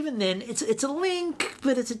even then, it's a link,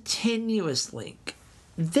 but it's a tenuous link.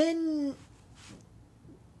 Then,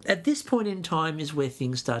 at this point in time is where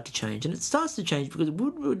things start to change. And it starts to change because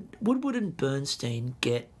Woodward and Bernstein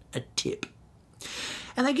get a tip.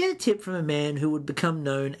 And they get a tip from a man who would become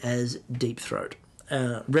known as Deep Throat,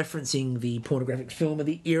 referencing the pornographic film of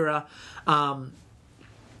the era, and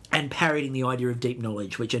parodying the idea of deep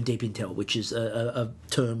knowledge, and deep intel, which is a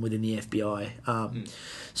term within the FBI.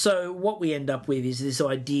 So what we end up with is this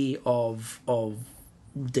idea of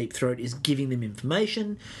Deep Throat is giving them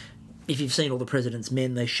information. If you've seen All the President's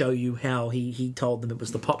Men, they show you how he told them it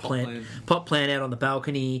was the pot plant out on the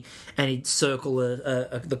balcony, and he'd circle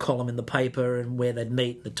the column in the paper and where they'd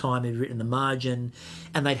meet, the time he'd written in the margin,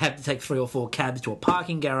 and they'd have to take 3 or 4 cabs to a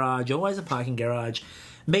parking garage, always a parking garage,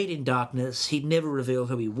 meet in darkness. He'd never reveal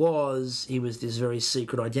who he was. He was this very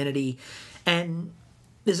secret identity. And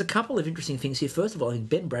there's a couple of interesting things here. First of all, I think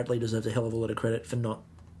Ben Bradley deserves a hell of a lot of credit for not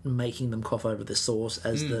making them cough over the source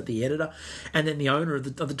as the editor. And then the owner of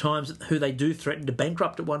the Times, who they do threaten to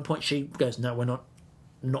bankrupt at one point, she goes, no, we're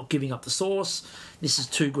not giving up the source. This is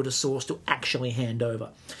too good a source to actually hand over.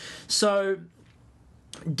 So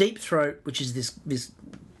Deep Throat, which is this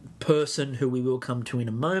person who we will come to in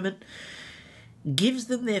a moment, gives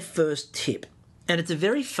them their first tip. And it's a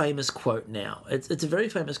very famous quote now. It's a very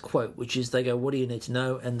famous quote, which is, they go, what do you need to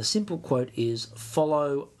know? And the simple quote is,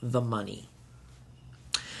 follow the money.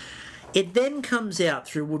 It then comes out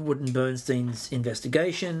through Woodward and Bernstein's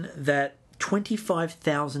investigation that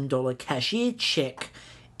 $25,000 cashier check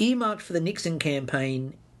earmarked for the Nixon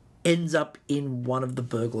campaign ends up in one of the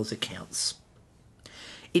burglar's accounts.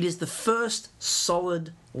 It is the first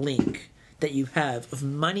solid link that you have of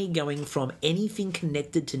money going from anything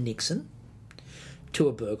connected to Nixon to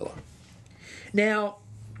a burglar. Now,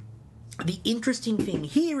 the interesting thing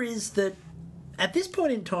here is that at this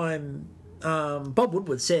point in time, Bob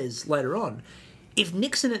Woodward says later on, if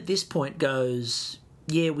Nixon at this point goes,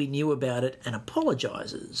 yeah, we knew about it, and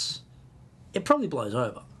apologises, it probably blows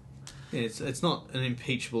over. Yeah, it's not an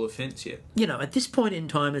impeachable offence yet. You know, at this point in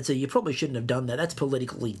time, it's you probably shouldn't have done that. That's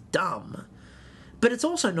politically dumb. But it's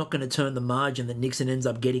also not going to turn the margin that Nixon ends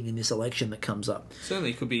up getting in this election that comes up.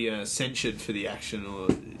 Certainly could be censured for the action, or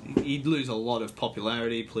he'd lose a lot of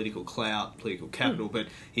popularity, political clout, political capital, but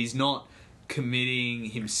he's not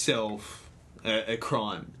committing himself a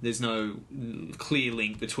crime. There's no clear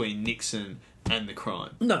link between Nixon and the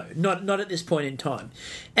crime. No, not at this point in time.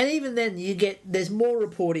 And even then, there's more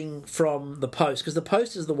reporting from the Post, because the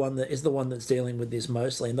Post is the one that's dealing with this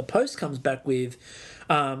mostly. And the Post comes back with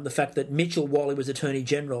the fact that Mitchell, while he was Attorney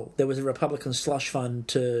General, there was a Republican slush fund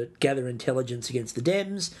to gather intelligence against the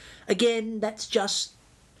Dems. Again,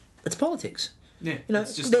 it's politics. Yeah, you know,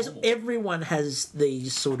 it's just everyone has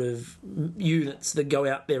these sort of units that go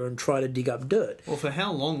out there and try to dig up dirt. Well, for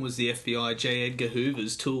how long was the FBI J. Edgar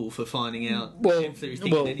Hoover's tool for finding out if they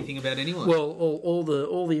thinking anything about anyone? Well, all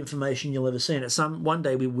the information you'll ever see. And one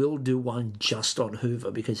day we will do one just on Hoover,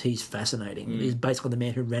 because he's fascinating. He's basically the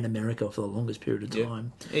man who ran America for the longest period of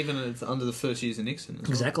time. Even under the first years of Nixon.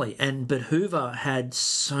 Exactly. But Hoover had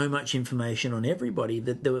so much information on everybody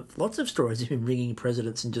that there were lots of stories of him ringing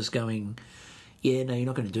presidents and just going, yeah, no, you're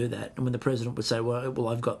not going to do that. And when the president would say, well,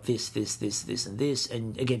 I've got this, and this,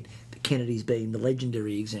 and again, the Kennedys being the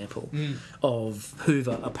legendary example of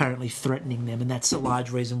Hoover apparently threatening them, and that's a large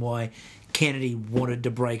reason why Kennedy wanted to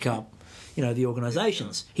break up, the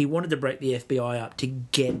organisations. He wanted to break the FBI up to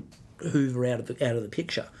get Hoover out of the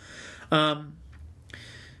picture. But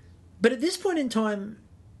at this point in time,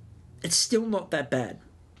 it's still not that bad.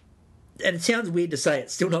 And it sounds weird to say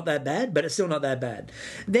it's still not that bad, but it's still not that bad.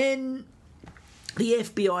 Then the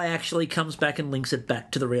FBI actually comes back and links it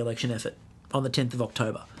back to the re-election effort on the 10th of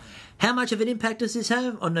October. How much of an impact does this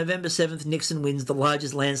have? On November 7th, Nixon wins the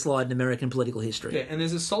largest landslide in American political history. Yeah, and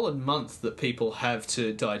there's a solid month that people have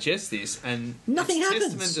to digest this, and nothing happens.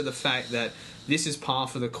 Testament to the fact that this is par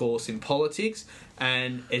for the course in politics,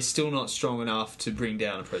 and it's still not strong enough to bring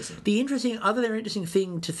down a president. The interesting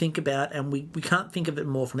thing to think about, and we can't think of it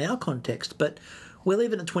more from our context, but we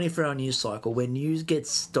live in a 24-hour news cycle where news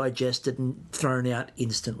gets digested and thrown out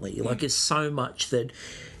instantly. Like, it's so much that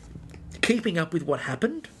keeping up with what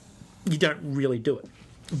happened, you don't really do it.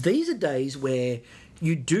 These are days where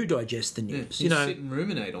you do digest the news. You sit and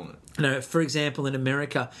ruminate on it. For example, in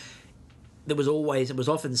America, it was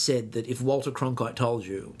often said that if Walter Cronkite told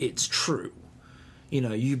you, it's true.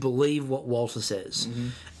 You believe what Walter says. Mm-hmm.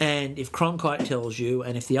 And if Cronkite tells you,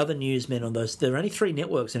 and if the other newsmen on those... There are only 3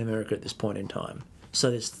 networks in America at this point in time. So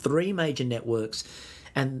there's 3 major networks,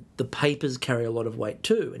 and the papers carry a lot of weight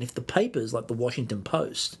too. And if the papers, like the Washington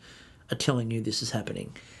Post, are telling you this is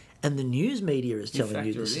happening, and the news media is telling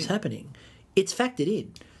you this is happening, it's factored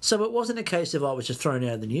in. So it wasn't a case of, I was just thrown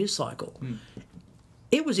out of the news cycle.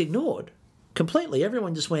 It was ignored completely.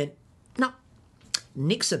 Everyone just went, no,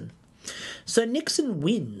 Nixon. So Nixon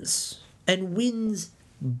wins, and wins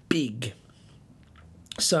big.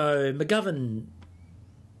 So McGovern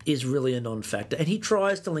is really a non-factor, and he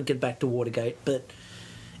tries to link it back to Watergate, but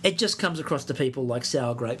it just comes across to people like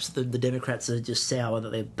sour grapes. The Democrats are just sour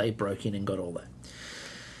that they broke in and got all that.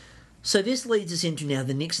 So this leads us into now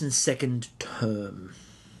the Nixon second term.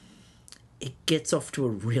 It gets off to a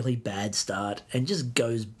really bad start and just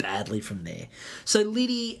goes badly from there. So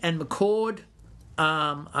Liddy and McCord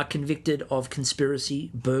are convicted of conspiracy,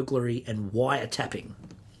 burglary, and wiretapping.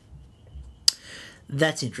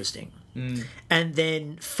 That's interesting. And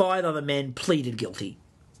then 5 other men pleaded guilty.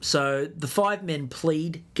 So the 5 men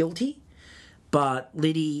plead guilty, but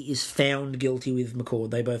Liddy is found guilty with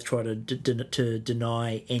McCord. They both try to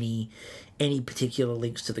deny any particular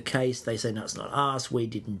links to the case. They say, no, it's not us, we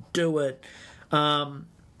didn't do it. Then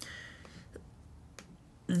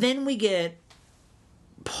we get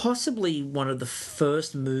possibly one of the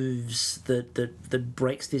first moves that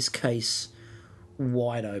breaks this case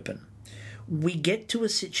wide open. We get to a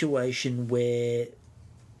situation where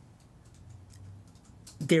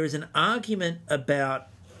there is an argument about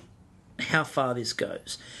how far this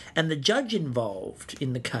goes. And the judge involved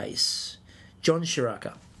in the case, John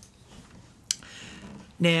Shiraka.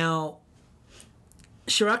 Now,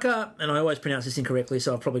 Shiraka, and I always pronounce this incorrectly,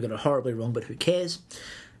 so I've probably got it horribly wrong, but who cares,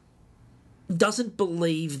 doesn't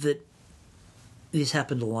believe that this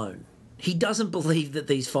happened alone. He doesn't believe that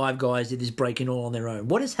these 5 guys did this break-in all on their own.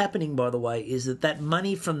 What is happening, by the way, is that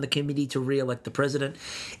money from the committee to re-elect the president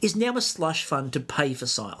is now a slush fund to pay for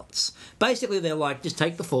silence. Basically, they're like, just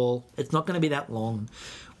take the fall. It's not going to be that long.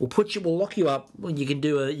 We'll lock you up. You can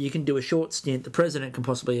do a short stint. The president can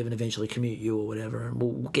possibly even eventually commute you or whatever, and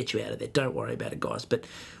we'll get you out of there. Don't worry about it, guys. But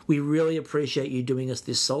we really appreciate you doing us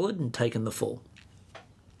this solid and taking the fall.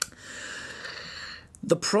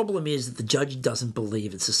 The problem is that the judge doesn't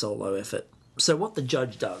believe it's a solo effort. So what the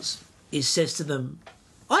judge does is says to them,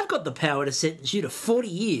 I've got the power to sentence you to 40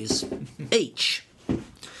 years each.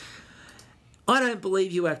 I don't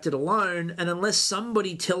believe you acted alone, and unless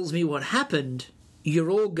somebody tells me what happened, you're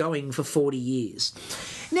all going for 40 years.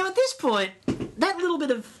 Now, at this point, that little bit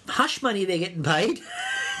of hush money they're getting paid,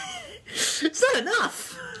 it's not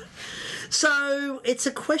enough. So it's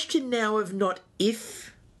a question now of not if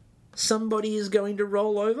somebody is going to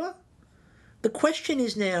roll over. The question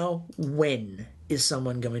is now, when is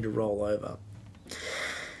someone going to roll over?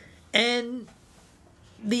 And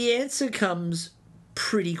the answer comes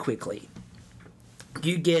pretty quickly.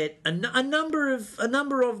 You get a number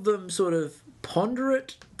of them sort of ponder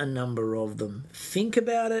it, a number of them think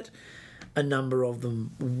about it, a number of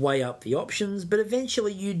them weigh up the options, but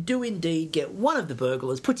eventually you do indeed get one of the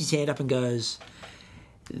burglars puts his hand up and goes,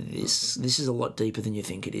 This is a lot deeper than you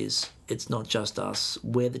think it is. It's not just us.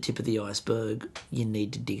 We're the tip of the iceberg. You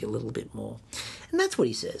need to dig a little bit more. And that's what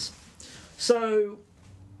he says. So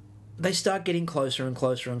they start getting closer and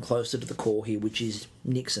closer and closer to the core here, which is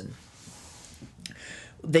Nixon.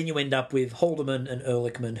 Then you end up with Haldeman and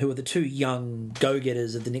Ehrlichman, who are the 2 young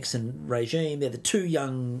go-getters of the Nixon regime. They're the 2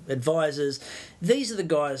 young advisors. These are the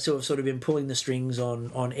guys who have sort of been pulling the strings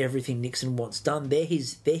on everything Nixon wants done. They're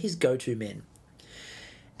his go-to men.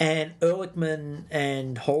 And Ehrlichman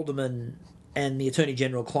and Haldeman and the Attorney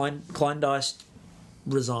General Kleindienst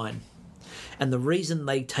resign. And the reason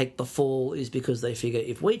they take the fall is because they figure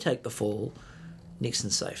if we take the fall,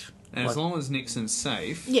 Nixon's safe. And as long as Nixon's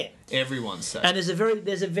safe, yeah, everyone's safe. And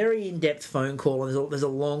there's a very in-depth phone call, and there's a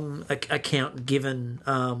long account given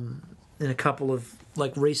in a couple of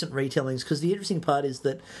recent retellings. Because the interesting part is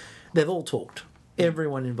that they've all talked.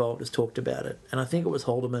 Everyone involved has talked about it, and I think it was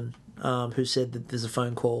Haldeman who said that there's a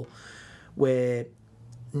phone call where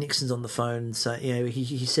Nixon's on the phone, so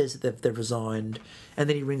he says that they've resigned, and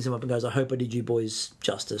then he rings them up and goes, "I hope I did you boys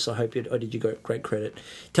justice. I hope I did you great credit."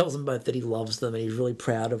 Tells them both that he loves them and he's really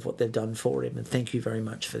proud of what they've done for him, and thank you very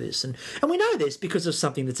much for this. And we know this because of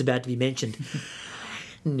something that's about to be mentioned.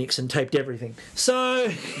 Nixon taped everything.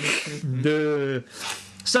 So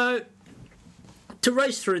to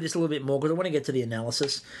race through this a little bit more, because I want to get to the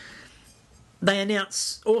analysis. They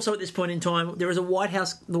announce also at this point in time there is the White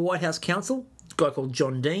House counsel, a guy called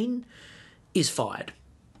John Dean, is fired.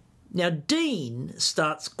 Now Dean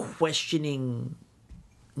starts questioning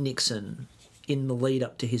Nixon in the lead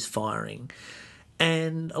up to his firing,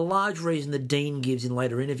 and a large reason that Dean gives in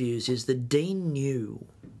later interviews is that Dean knew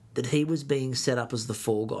that he was being set up as the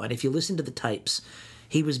fall guy, and if you listen to the tapes,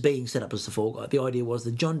 he was being set up as the fall guy. The idea was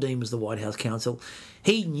that John Dean was the White House counsel.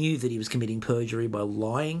 He knew that he was committing perjury by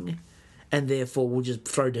lying, and therefore we'll just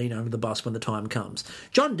throw Dean under the bus when the time comes.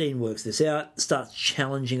 John Dean works this out, starts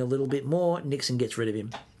challenging a little bit more. Nixon gets rid of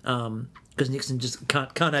him because Nixon just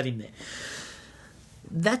can't have him there.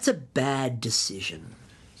 That's a bad decision.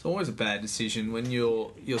 It's always a bad decision when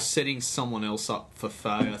you're setting someone else up for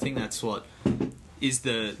failure. I think that's what is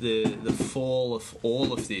the fall of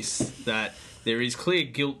all of this, that there is clear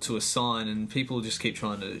guilt to assign and people just keep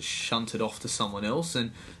trying to shunt it off to someone else,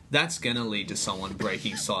 and that's going to lead to someone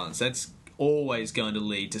breaking silence. That's always going to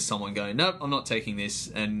lead to someone going, nope, I'm not taking this,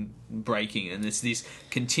 and breaking. And there's this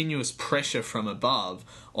continuous pressure from above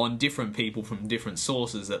on different people from different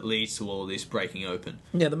sources that leads to all of this breaking open.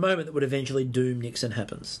 Now, the moment that would eventually doom Nixon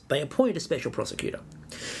happens. They appoint a special prosecutor.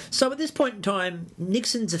 So at this point in time,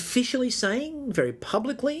 Nixon's officially saying, very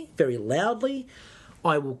publicly, very loudly,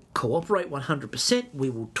 I will cooperate 100%. We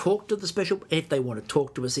will talk to the special... If they want to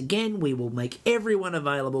talk to us again, we will make everyone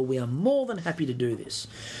available. We are more than happy to do this.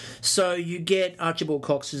 So you get Archibald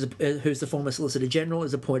Cox, who's the former Solicitor General,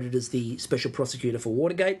 is appointed as the special prosecutor for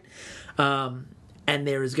Watergate. And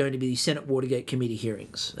there is going to be Senate Watergate committee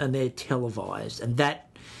hearings, and they're televised. And that,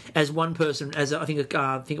 as one person, as I think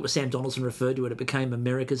it was Sam Donaldson referred to it, it became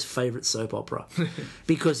America's favourite soap opera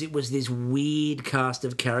because it was this weird cast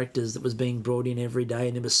of characters that was being brought in every day,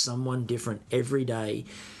 and there was someone different every day.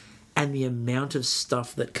 And the amount of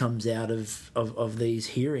stuff that comes out of these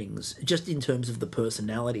hearings, just in terms of the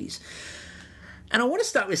personalities. And I want to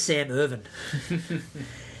start with Sam Irvin.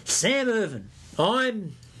 Sam Irvin.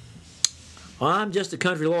 I'm just a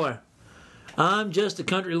country lawyer. I'm just a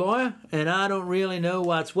country lawyer, and I don't really know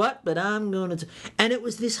what's what, but I'm going to... And it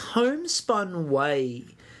was this homespun way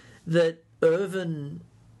that Irvin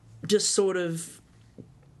just sort of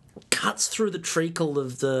cuts through the treacle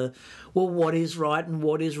of the, well, what is right and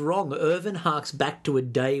what is wrong. Irvin harks back to a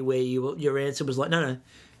day where your answer was like, no,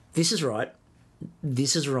 this is right,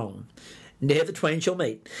 this is wrong. Ne'er the twain shall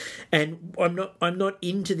meet. And I'm not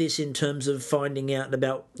into this in terms of finding out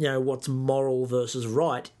about, what's moral versus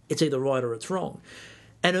right. It's either right or it's wrong.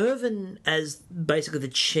 And Irvin, as basically the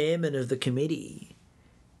chairman of the committee,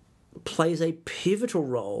 plays a pivotal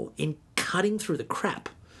role in cutting through the crap.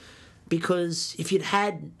 Because if you'd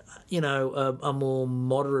had, a more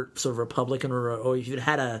moderate sort of Republican, or if you'd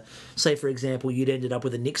had say, for example, you'd ended up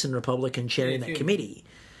with a Nixon Republican chairing that committee,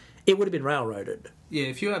 it would have been railroaded. Yeah,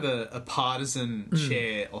 if you have a partisan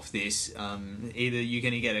chair of this, either you're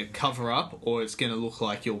going to get a cover-up or it's going to look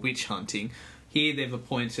like you're witch hunting. Here they've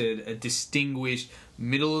appointed a distinguished,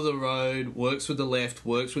 middle-of-the-road, works with the left,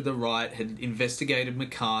 works with the right, had investigated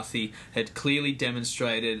McCarthy, had clearly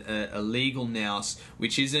demonstrated a legal nous,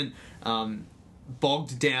 which isn't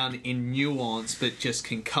bogged down in nuance, but just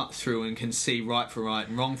can cut through and can see right for right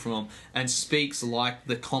and wrong for wrong, and speaks like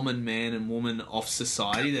the common man and woman of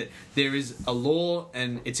society, that there is a law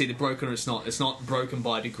and it's either broken or it's not. It's not broken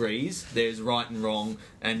by degrees. There's right and wrong,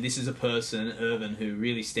 and this is a person, Irvin, who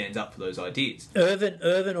really stands up for those ideas.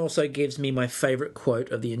 Irvin also gives me my favourite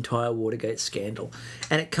quote of the entire Watergate scandal,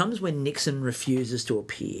 and it comes when Nixon refuses to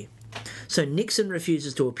appear. So Nixon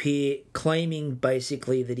refuses to appear, claiming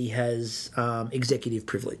basically that he has executive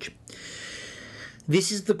privilege. This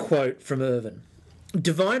is the quote from Irvin.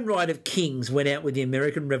 Divine right of kings went out with the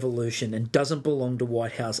American Revolution and doesn't belong to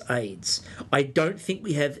White House aides. I don't think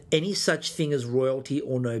we have any such thing as royalty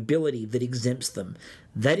or nobility that exempts them.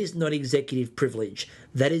 That is not executive privilege.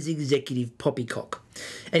 That is executive poppycock.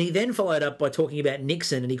 And he then followed up by talking about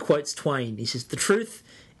Nixon, and he quotes Twain. He says, the truth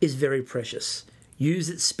is very precious. Use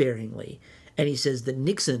it sparingly. And he says that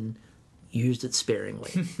Nixon used it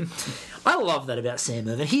sparingly. I love that about Sam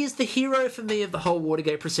Irvin. He is the hero for me of the whole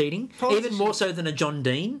Watergate proceeding, even more so than a John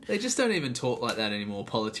Dean. They just don't even talk like that anymore,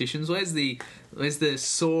 politicians. Where's the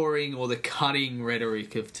soaring or the cutting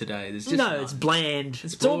rhetoric of today? There's just none. It's bland.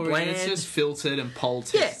 It's all boring. bland. It's just filtered and poll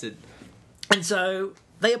tested. Yeah. And so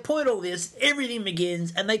they appoint all this, everything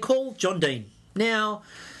begins, and they call John Dean. Now,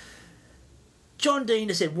 John Dean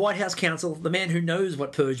has said White House counsel, the man who knows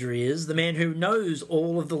what perjury is, the man who knows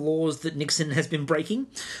all of the laws that Nixon has been breaking,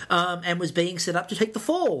 and was being set up to take the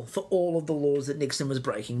fall for all of the laws that Nixon was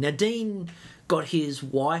breaking. Now, Dean got his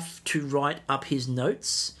wife to write up his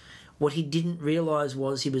notes. What he didn't realise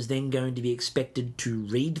was he was then going to be expected to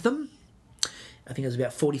read them. I think it was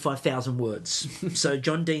about 45,000 words. So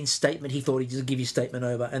John Dean's statement, he thought he'd just give his statement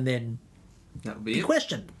over and then that would be it.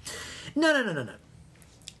 Question. No.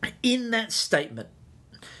 In that statement,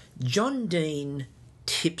 John Dean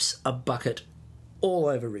tips a bucket all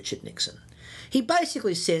over Richard Nixon. He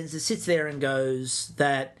basically sits there and goes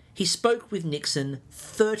that he spoke with Nixon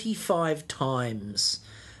 35 times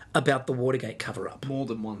about the Watergate cover-up. More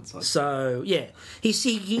than once. So, yeah.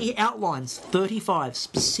 He outlines 35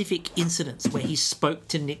 specific incidents where he spoke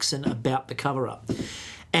to Nixon about the cover-up.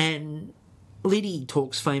 And Liddy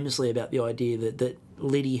talks famously about the idea that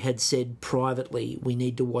Liddy had said privately, we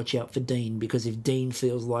need to watch out for Dean, because if Dean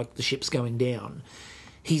feels like the ship's going down,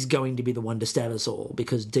 he's going to be the one to stab us all,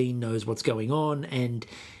 because Dean knows what's going on and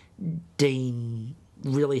Dean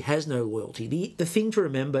really has no loyalty. The thing to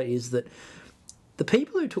remember is that the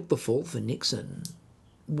people who took the fall for Nixon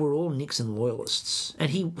were all Nixon loyalists, and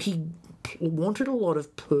he wanted a lot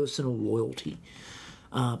of personal loyalty.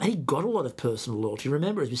 And he got a lot of personal loyalty.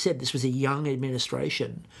 Remember, as we said, this was a young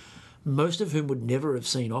administration, most of whom would never have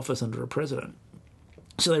seen office under a president.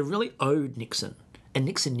 So they really owed Nixon, and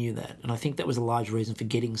Nixon knew that. And I think that was a large reason for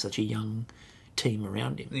getting such a young team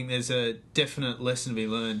around him. I think there's a definite lesson to be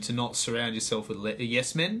learned to not surround yourself with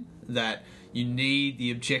yes men, that you need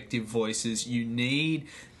the objective voices, you need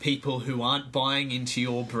people who aren't buying into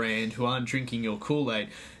your brand, who aren't drinking your Kool-Aid,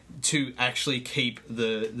 to actually keep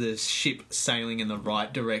the ship sailing in the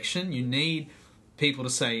right direction. You need people to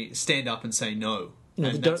stand up and say no.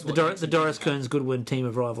 The Doris Kearns Goodwin team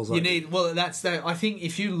of rivals. I think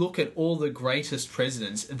if you look at all the greatest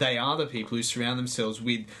presidents, they are the people who surround themselves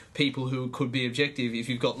with people who could be objective. If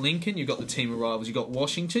you've got Lincoln, you've got the team of rivals. You've got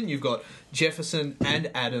Washington, you've got Jefferson and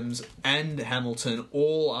Adams and Hamilton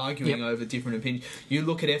all arguing over different opinions. You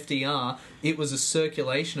look at FDR, it was a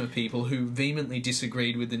circulation of people who vehemently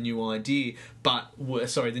disagreed with the new idea,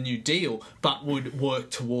 the New Deal, but would work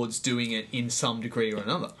towards doing it in some degree or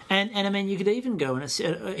another. And I mean, you could even go,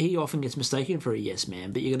 he often gets mistaken for a yes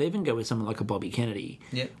man, but you could even go with someone like a Bobby Kennedy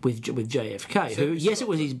with JFK, who, yes, it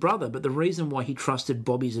was his brother, but the reason why he trusted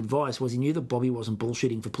Bobby's advice was he knew that Bobby wasn't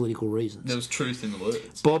bullshitting for political reasons. There was truth in the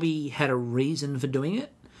words. Bobby had a reason for doing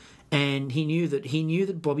it, and he knew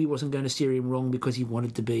that Bobby wasn't going to steer him wrong because he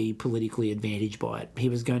wanted to be politically advantaged by it. He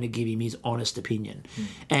was going to give him his honest opinion.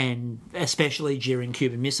 And especially during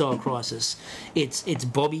Cuban Missile Crisis, it's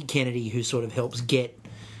Bobby Kennedy who sort of helps get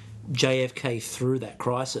JFK through that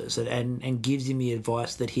crisis and gives him the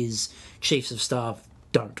advice that his chiefs of staff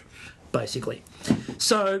don't, basically.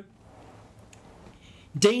 So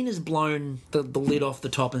Dean has blown the lid off the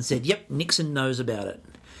top and said, yep, Nixon knows about it.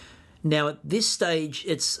 Now, at this stage,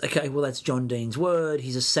 it's, okay, well, that's John Dean's word.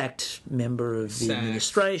 He's a sacked member of the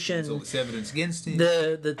administration. There's all this evidence against him.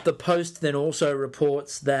 The Post then also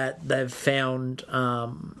reports that they've found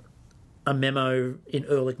a memo to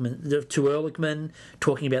Ehrlichman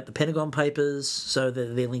talking about the Pentagon Papers, so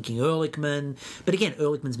that they're linking Ehrlichman. But again,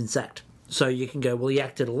 Ehrlichman's been sacked. So you can go, well, he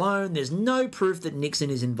acted alone. There's no proof that Nixon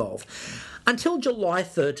is involved. Until July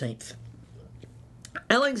 13th.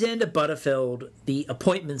 Alexander Butterfield, the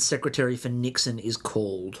appointments secretary for Nixon, is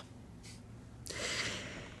called.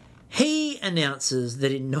 He announces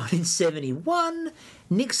that in 1971,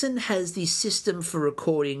 Nixon has the system for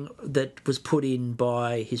recording that was put in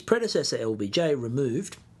by his predecessor, LBJ,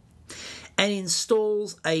 removed, and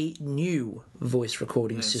installs a new voice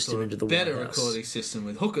recording system into the White House. Better recording system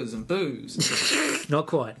with hookers and booze. Not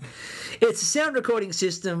quite. It's a sound recording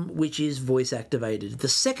system which is voice activated. The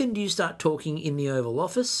second you start talking in the Oval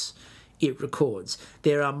Office, it records.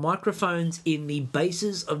 There are microphones in the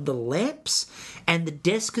bases of the lamps, and the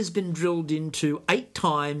desk has been drilled into 8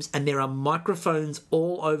 times, and there are microphones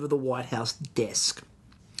all over the White House desk.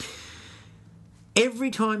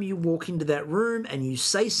 Every time you walk into that room and you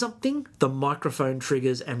say something, the microphone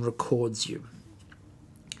triggers and records you.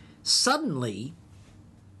 Suddenly,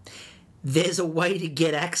 there's a way to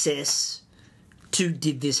get access to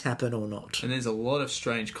did this happen or not. And there's a lot of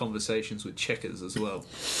strange conversations with checkers as well.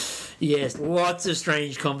 Yes, lots of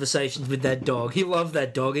strange conversations with that dog. He loved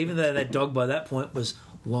that dog, even though that dog by that point was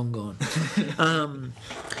long gone. And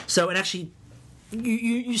actually,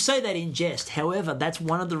 you say that in jest. However, that's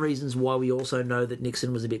one of the reasons why we also know that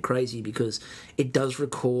Nixon was a bit crazy, because it does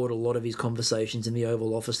record a lot of his conversations in the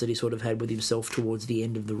Oval Office that he sort of had with himself towards the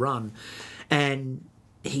end of the run. And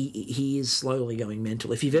he is slowly going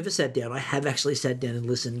mental. If you've ever sat down, I have actually sat down and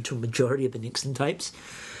listened to a majority of the Nixon tapes.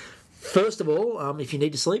 First of all, if you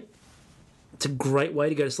need to sleep, it's a great way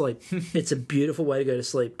to go to sleep. It's a beautiful way to go to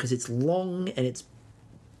sleep because it's long and it's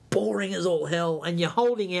boring as all hell, and you're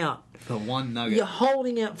holding out for one nugget. You're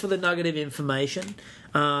holding out for the nugget of information,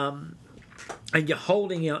 and you're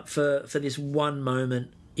holding out for this one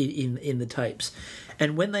moment in the tapes.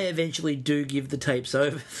 And when they eventually do give the tapes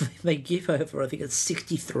over, they give over, I think it's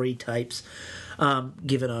 63 tapes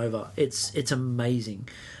given over. It's amazing.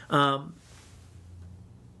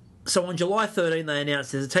 So on July 13, they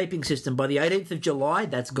announced there's a taping system. By the 18th of July,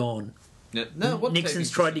 that's gone. No, what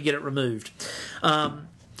Nixon's tried to get it removed.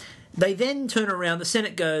 They then turn around. The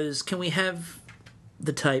Senate goes, can we have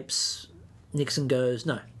the tapes? Nixon goes,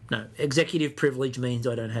 no. Executive privilege means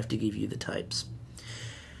I don't have to give you the tapes.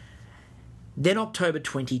 Then October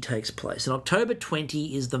 20 takes place. And October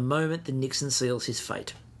 20 is the moment that Nixon seals his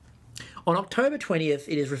fate. On October 20th,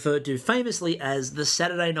 it is referred to famously as the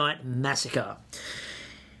Saturday Night Massacre.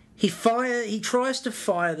 He tries to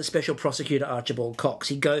fire the Special Prosecutor Archibald Cox.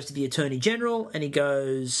 He goes to the Attorney General and he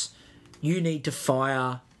goes, you need to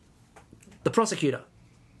fire the prosecutor.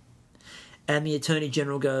 And the Attorney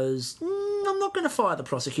General goes, I'm not going to fire the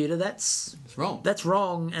prosecutor. That's wrong. That's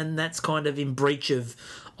wrong, and that's kind of in breach of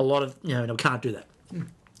a lot of, no, can't do that.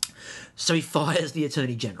 So he fires the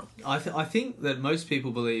Attorney General. I think that most people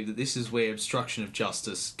believe that this is where obstruction of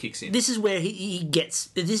justice kicks in. This is where he gets,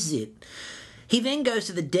 this is it. He then goes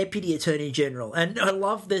to the Deputy Attorney General, and I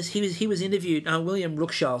love this. He was interviewed. William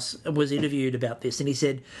Ruckschulz was interviewed about this, and he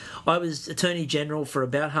said, "I was Attorney General for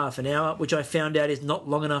about half an hour, which I found out is not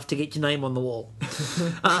long enough to get your name on the wall."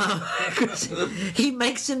 He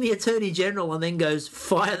makes him the Attorney General, and then goes,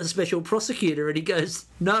 "Fire the Special Prosecutor," and he goes,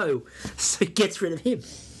 "No," so he gets rid of him.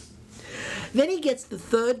 Then he gets the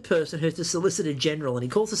third person, who's the Solicitor General, and he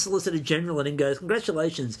calls the Solicitor General and goes,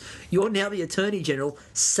 "Congratulations, you're now the Attorney General,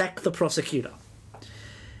 sack the prosecutor."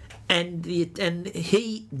 And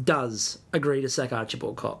he does agree to sack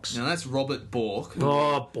Archibald Cox. Now that's Robert Bork.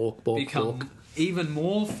 Bork. even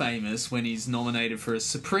more famous when he's nominated for a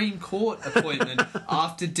Supreme Court appointment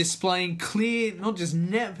after displaying clear, not just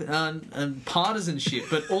and partisanship,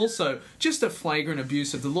 but also just a flagrant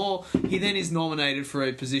abuse of the law. He then is nominated for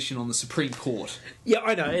a position on the Supreme Court. Yeah,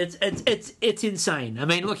 I know. It's insane. I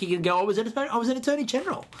mean, look, you can go, I was an Attorney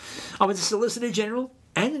General. I was a Solicitor General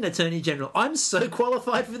and an Attorney General. I'm so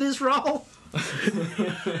qualified for this role.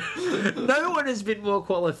 No one has been more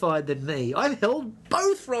qualified than me. I've held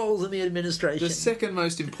both roles in the administration. The second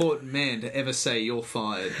most important man to ever say you're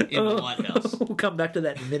fired in the White House. We'll come back to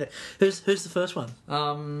that in a minute. Who's the first one?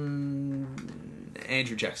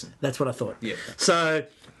 Andrew Jackson. That's what I thought. Yeah. So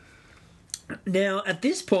now at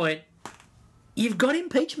this point, you've got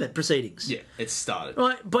impeachment proceedings. Yeah, it's started.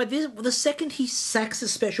 Right. By the second he sacks a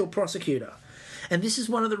special prosecutor. And this is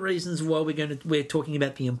one of the reasons why we're talking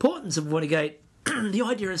about the importance of Watergate. The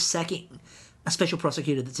idea of sacking a special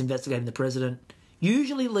prosecutor that's investigating the president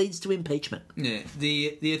usually leads to impeachment. Yeah,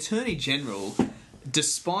 the Attorney General,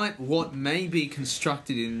 despite what may be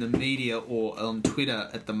constructed in the media or on Twitter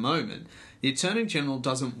at the moment, the Attorney General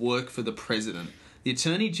doesn't work for the president. The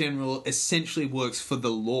Attorney General essentially works for the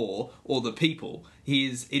law or the people.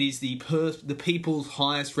 It is the people's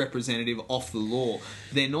highest representative of the law.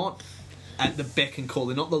 They're not at the beck and call.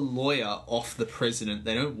 They're not the lawyer of the president.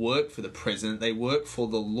 They don't work for the president. They work for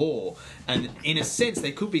the law. And in a sense,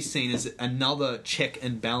 they could be seen as another check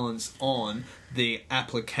and balance on the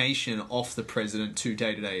application of the president to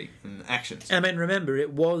day-to-day actions. I mean, remember,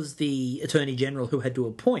 it was the Attorney General who had to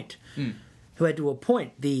appoint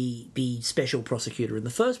the special prosecutor in the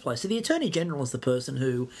first place. So the Attorney General is the person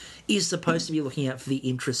who is supposed to be looking out for the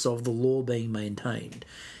interests of the law being maintained.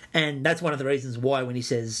 And that's one of the reasons why when he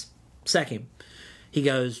says sack him, he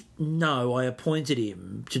goes, no, I appointed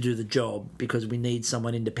him to do the job because we need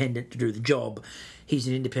someone independent to do the job. He's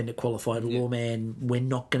an independent qualified lawman. We're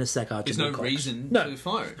not going to sack Archibald There's no Cox. reason to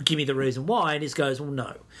fire him. Give me the reason why. And he goes, well,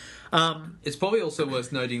 no. It's probably also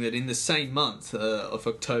worth noting that in the same month of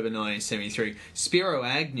October 1973, Spiro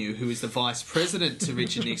Agnew, who is the vice president to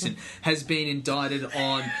Richard Nixon, has been indicted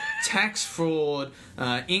on tax fraud,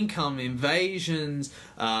 income invasions,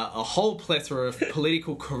 a whole plethora of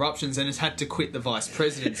political corruptions, and has had to quit the vice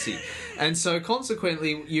presidency. And so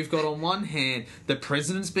consequently, you've got on one hand the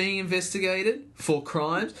president's being investigated for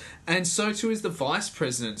crimes, and so too is the vice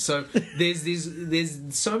president. So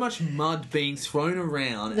there's so much mud being thrown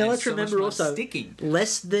around. Now and let's so remember much also, sticking.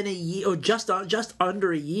 less than a year, or just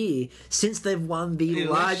under a year since they've won the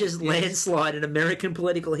largest landslide in American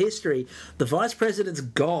political history, the vice president's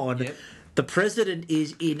gone. Yep. The president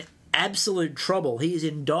is in absolute trouble. He is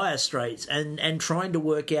in dire straits and trying to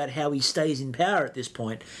work out how he stays in power at this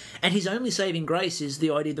point. And his only saving grace is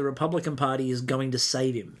the idea the Republican Party is going to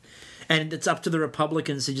save him. And it's up to the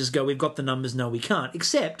Republicans to just go, we've got the numbers, no, we can't.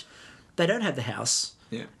 Except they don't have the House.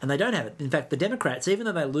 Yeah. And they don't have it. In fact, the Democrats, even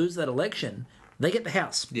though they lose that election, they get the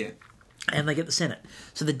House. Yeah. And they get the Senate.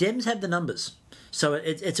 So the Dems have the numbers. So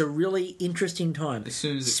it's a really interesting time. As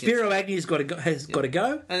soon as Spiro Agnew's got to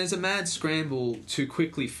go. And there's a mad scramble to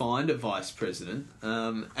quickly find a vice president,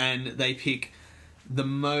 and they pick the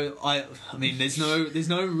I mean, there's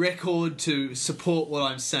no record to support what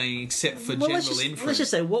I'm saying except for general inference. Let's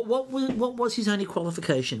just say what was his only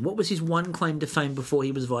qualification? What was his one claim to fame before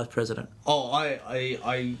he was vice president? Oh,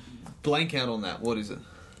 I blank out on that. What is it?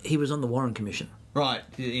 He was on the Warren Commission. Right,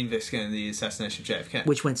 investigating the assassination of JFK.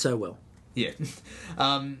 Which went so well. Yeah.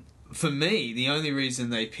 For me, the only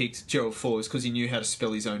reason they picked Gerald Ford was because he knew how to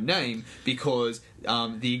spell his own name, because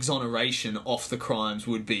the exoneration of the crimes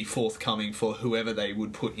would be forthcoming for whoever they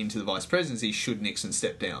would put into the vice presidency should Nixon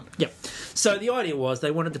step down. Yep. So the idea was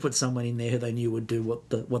they wanted to put someone in there who they knew would do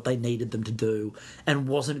what they needed them to do and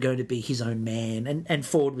wasn't going to be his own man. And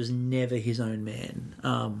Ford was never his own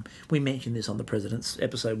man. We mentioned this on the President's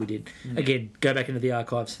episode we did. Again, go back into the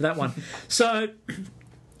archives for that one. So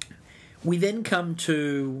we then come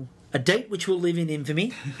to a date which will live in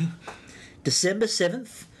infamy, December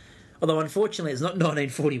 7th, although unfortunately it's not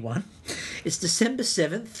 1941, it's December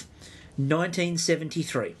 7th,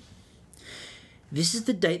 1973. This is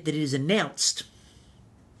the date that it is announced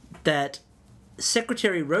that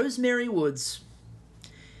Secretary Rosemary Woods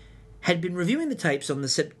had been reviewing the tapes on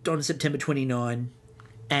September 29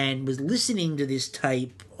 and was listening to this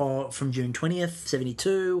tape from June 20th,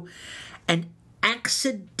 72, and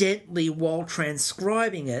accidentally, while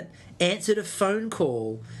transcribing it, answered a phone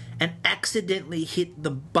call and accidentally hit the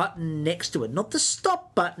button next to it. Not the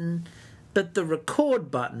stop button, but the record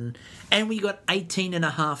button. And we got 18 and a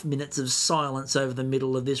half minutes of silence over the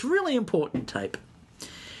middle of this really important tape.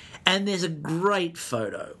 And there's a great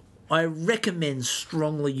photo. I recommend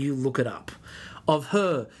strongly you look it up of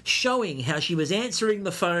her showing how she was answering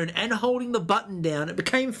the phone and holding the button down. It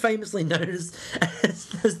became famously known as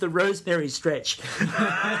the Rosemary Stretch.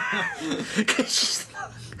 'Cause she's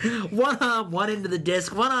one arm, one end of the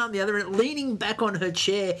desk, one arm the other end, leaning back on her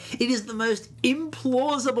chair. It is the most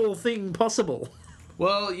implausible thing possible.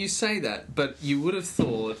 Well, you say that, but you would have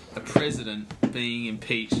thought a president being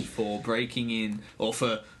impeached for breaking in or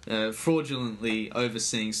for fraudulently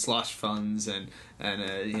overseeing slush funds and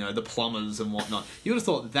the plumbers and whatnot, you would have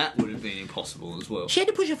thought that would have been impossible as well. She had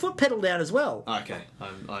to push her foot pedal down as well. Okay,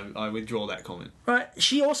 I withdraw that comment. Right.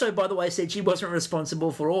 She also, by the way, said she wasn't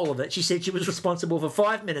responsible for all of it. She said she was responsible for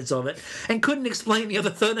 5 minutes of it and couldn't explain the other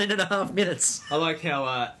 13 and a half minutes. I like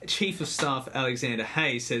how Chief of Staff Alexander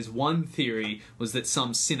Hay says one theory was that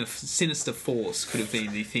some sinister force could have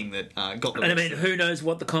been the thing that got the... And I mean, who knows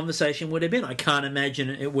what the conversation would have been? I can't imagine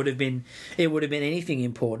it would have been anything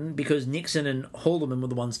important, because Nixon and Haldeman were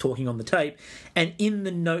the ones talking on the tape, and in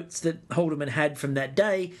the notes that Haldeman had from that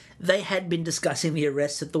day, they had been discussing the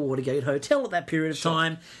arrests at the Watergate Hotel at that period of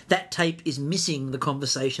time. That tape is missing the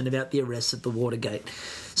conversation about the arrests at the Watergate.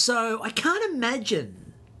 So I can't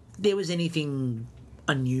imagine there was anything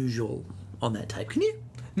unusual on that tape. Can you?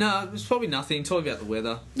 No, it was probably nothing. Talking about the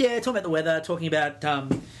weather. Yeah, talking about the weather, talking about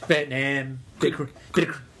Vietnam, bit of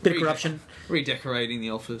corruption. Redecorating the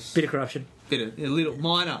office. Bit of corruption. A little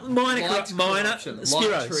minor corruption.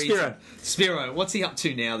 Spiro. What's he up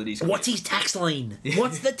to now that he's... What's his tax lien?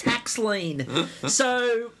 What's the tax lien?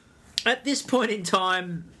 So, at this point in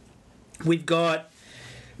time, we've got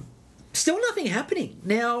still nothing happening.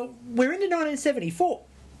 Now, we're into 1974.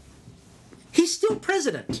 He's still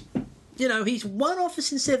president. You know, he's won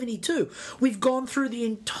office in 72. We've gone through the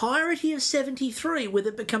entirety of 73, with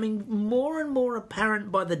it becoming more and more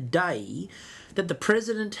apparent by the day that the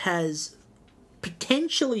president has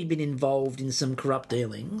potentially been involved in some corrupt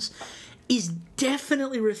dealings, is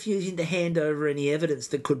definitely refusing to hand over any evidence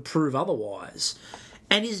that could prove otherwise,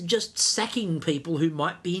 and is just sacking people who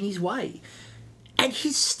might be in his way. And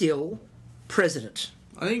he's still president.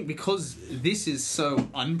 I think because this is so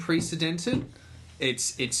unprecedented,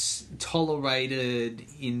 it's tolerated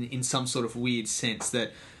in some sort of weird sense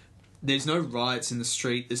that there's no riots in the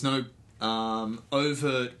street, there's no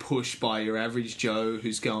overt push by your average Joe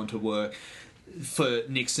who's going to work for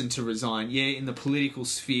Nixon to resign. Yeah, in the political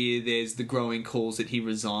sphere, there's the growing calls that he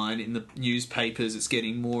resign. In the newspapers, it's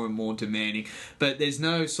getting more and more demanding. But there's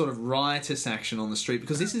no sort of riotous action on the street,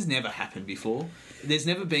 because this has never happened before. There's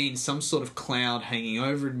never been some sort of cloud hanging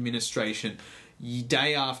over administration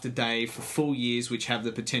day after day for full years, which have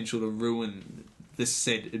the potential to ruin the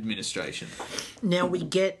said administration. Now we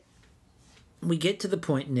get to the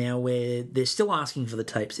point now where they're still asking for the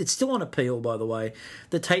tapes. It's still on appeal, by the way.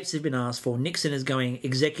 The tapes have been asked for. Nixon is going,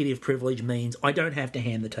 executive privilege means I don't have to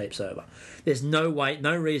hand the tapes over. There's no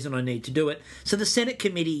reason I need to do it. So the Senate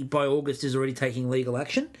committee by August is already taking legal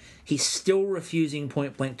action. He's still refusing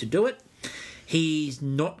point blank to do it. He's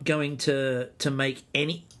not going to make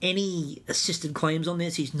any assisted claims on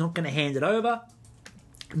this. He's not going to hand it over.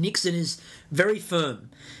 Nixon is very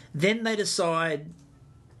firm. Then they decide...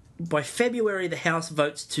 By February, the House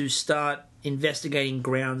votes to start investigating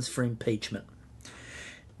grounds for impeachment.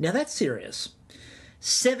 Now, that's serious.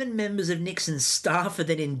 7 members of Nixon's staff are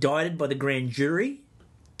then indicted by the grand jury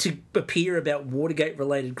to appear about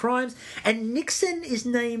Watergate-related crimes, and Nixon is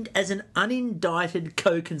named as an unindicted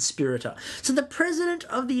co-conspirator. So the President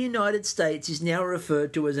of the United States is now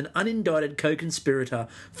referred to as an unindicted co-conspirator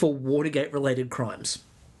for Watergate-related crimes.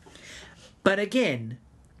 But again,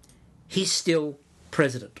 he's still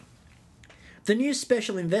president. The new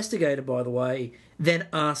special investigator, by the way, then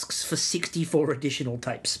asks for 64 additional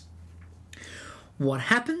tapes. What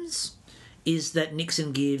happens is that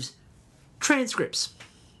Nixon gives transcripts,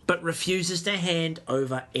 but refuses to hand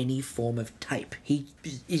over any form of tape. He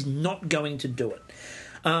is not going to do it.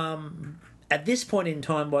 At this point in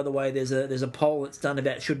time, by the way, there's a poll that's done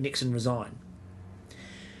about should Nixon resign.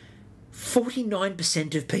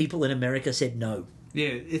 49% of people in America said no. Yeah,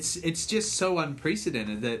 it's just so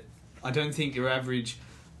unprecedented that I don't think your average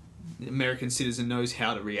American citizen knows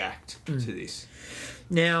how to react to this.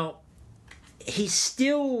 Now, he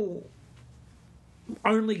still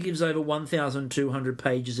only gives over 1,200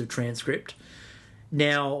 pages of transcript.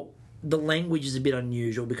 Now, the language is a bit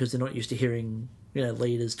unusual because they're not used to hearing,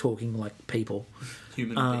 leaders talking like people.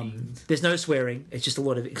 Human beings. There's no swearing. It's just a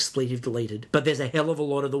lot of expletive deleted. But there's a hell of a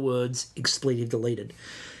lot of the words expletive deleted.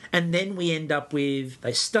 And then we end up with,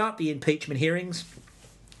 they start the impeachment hearings,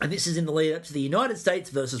 and this is in the lead up to the United States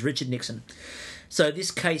versus Richard Nixon. So this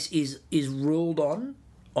case is ruled on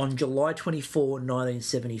July 24,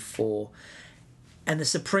 1974. And the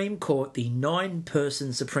Supreme Court, the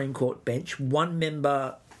 9-person Supreme Court bench, one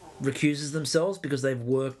member recuses themselves because they've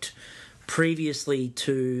worked previously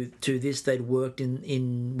to this. They'd worked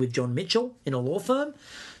in with John Mitchell in a law firm,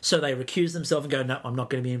 so they recuse themselves and go, no, I'm not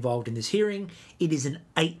going to be involved in this hearing. It is an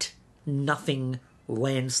 8-0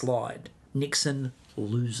 landslide. Nixon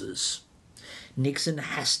loses. Nixon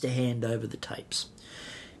has to hand over the tapes.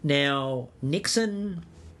 Now, Nixon,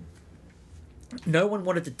 no one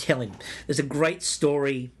wanted to tell him. There's a great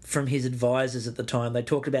story from his advisors at the time. They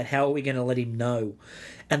talked about how are we going to let him know.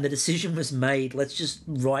 And the decision was made, let's just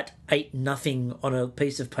write 8-0 on a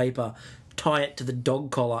piece of paper, tie it to the dog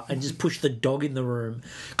collar, and just push the dog in the room.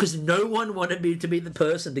 Because no one wanted me to be the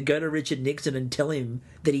person to go to Richard Nixon and tell him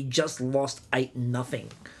that he just lost 8-0.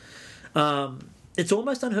 It's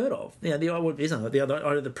almost unheard of. You know, the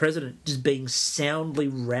other, the president just being soundly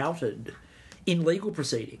routed in legal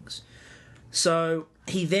proceedings. So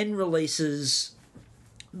he then releases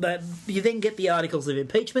that you then get the articles of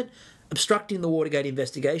impeachment, obstructing the Watergate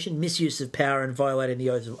investigation, misuse of power and violating the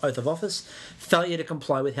oath of office, failure to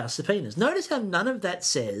comply with House subpoenas. Notice how none of that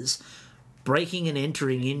says breaking and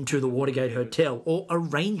entering into the Watergate hotel or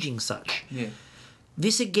arranging such. Yeah.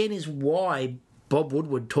 This again is why Bob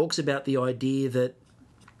Woodward talks about the idea that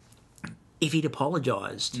if he'd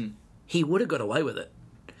apologised, he would have got away with it.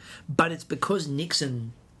 But it's because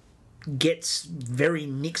Nixon gets very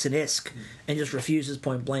Nixon-esque and just refuses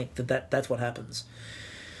point blank that's what happens.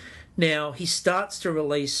 Now, he starts to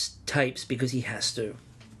release tapes because he has to.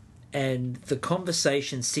 And the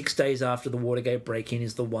conversation 6 days after the Watergate break-in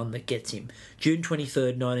is the one that gets him. June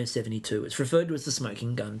 23rd, 1972. It's referred to as the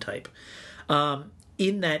smoking gun tape.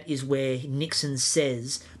 In that is where Nixon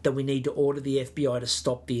says that we need to order the FBI to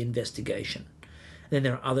stop the investigation. Then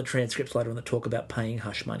there are other transcripts later on that talk about paying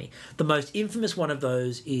hush money. The most infamous one of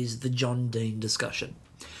those is the John Dean discussion.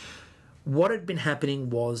 What had been happening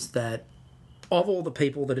was that of all the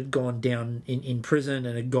people that had gone down in prison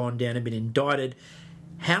and had gone down and been indicted,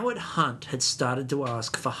 Howard Hunt had started to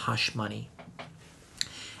ask for hush money.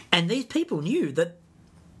 And these people knew that,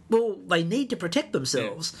 well, they need to protect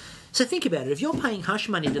themselves. Yeah. So think about it. If you're paying hush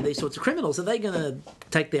money to these sorts of criminals, are they going to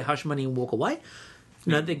take their hush money and walk away?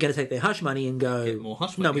 No, they're going to take their hush money and go, get more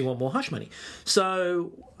hush money. No, we want more hush money.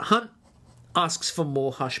 So Hunt asks for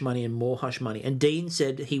more hush money and more hush money. And Dean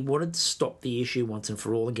said he wanted to stop the issue once and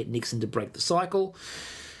for all and get Nixon to break the cycle.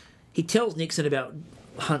 He tells Nixon about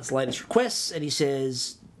Hunt's latest requests and he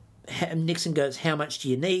says, Nixon goes, how much do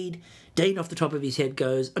you need? Dean, off the top of his head,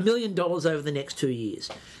 goes, $1 million over the next 2 years.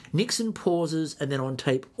 Nixon pauses and then on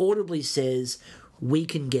tape audibly says, we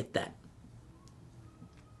can get that.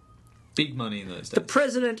 Big money in those days. The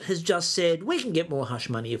president has just said, we can get more hush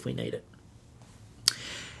money if we need it.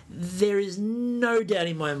 There is no doubt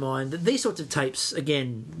in my mind that these sorts of tapes,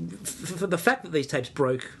 again, for the fact that these tapes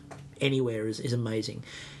broke anywhere is amazing.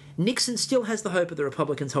 Nixon still has the hope of the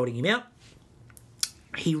Republicans holding him out.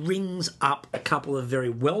 He rings up a couple of very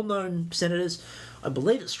well-known senators. I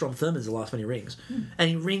believe it's Strom Thurmond's the last one he rings. And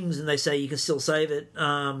he rings and they say, you can still save it.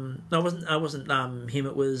 No, it wasn't him,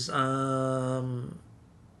 it was...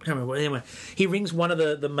 I can't remember. Anyway, he rings one of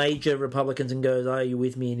the major Republicans and goes, are you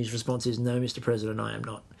with me? And his response is, no, Mr. President, I am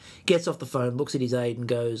not. Gets off the phone, looks at his aide and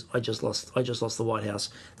goes, I just lost the White House.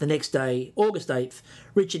 The next day, August 8th,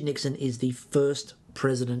 Richard Nixon is the first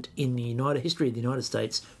president in the history of the United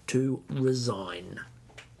States to resign.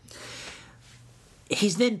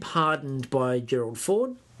 He's then pardoned by Gerald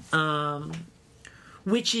Ford,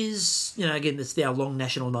 which is, again, our long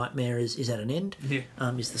national nightmare is at an end,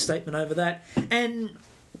 is the statement over that. And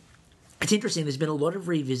it's interesting, there's been a lot of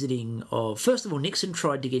revisiting of... First of all, Nixon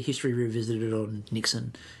tried to get history revisited on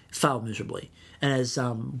Nixon, failed miserably. And as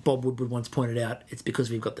Bob Woodward once pointed out, it's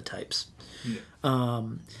because we've got the tapes. Yeah.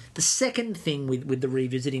 The second thing with the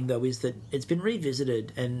revisiting, though, is that it's been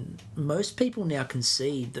revisited and most people now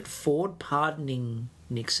concede that Ford pardoning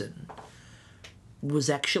Nixon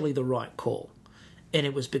was actually the right call. And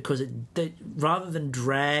it was because rather than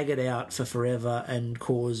drag it out for forever and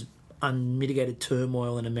cause unmitigated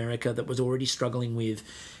turmoil in America that was already struggling with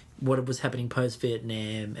what was happening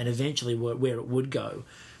post-Vietnam and eventually where it would go,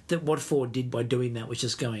 that what Ford did by doing that was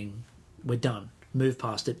just going, we're done, move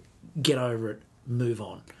past it, get over it, move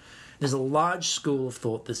on. There's a large school of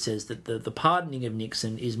thought that says that the pardoning of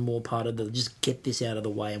Nixon is more part of the just get this out of the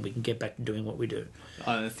way and we can get back to doing what we do.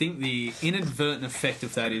 I think the inadvertent effect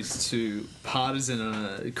of that is to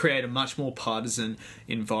create a much more partisan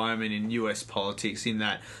environment in US politics, in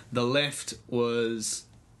that the left was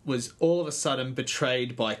was all of a sudden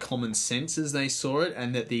betrayed by common sense as they saw it,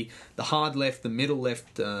 and that the hard left, the middle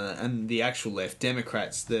left, and the actual left,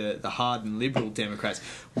 Democrats, the hard and liberal Democrats,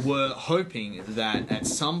 were hoping that at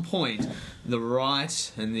some point the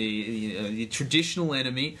right and the traditional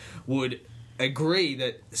enemy would agree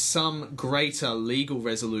that some greater legal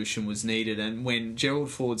resolution was needed. And when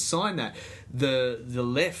Gerald Ford signed that, the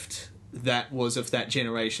left that was of that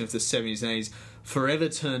generation of the 70s and 80s forever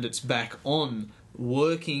turned its back on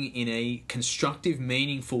working in a constructive,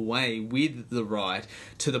 meaningful way with the right,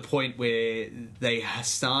 to the point where they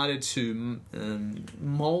started to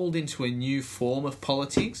mould into a new form of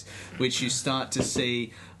politics, which you start to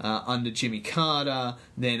see under Jimmy Carter,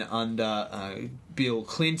 then under Bill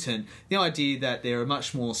Clinton. The idea that they're a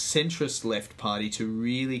much more centrist left party to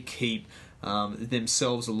really keep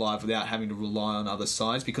themselves alive without having to rely on other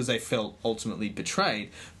sides, because they felt ultimately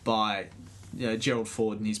betrayed by Gerald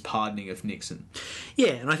Ford and his pardoning of Nixon.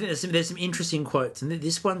 Yeah, and I think there's some interesting quotes, and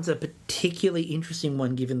this one's a particularly interesting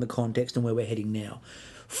one given the context and where we're heading now.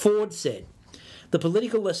 Ford said, "The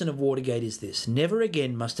political lesson of Watergate is this: never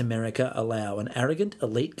again must America allow an arrogant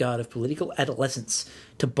elite guard of political adolescents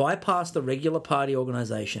to bypass the regular party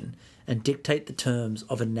organisation and dictate the terms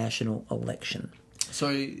of a national election."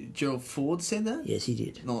 So Gerald Ford said that? Yes, he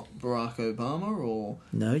did. Not Barack Obama, or...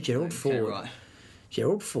 No, Gerald Ford. Right.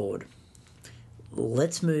 Gerald Ford.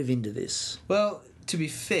 Let's move into this. Well, to be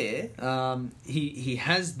fair, he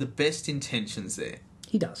has the best intentions there.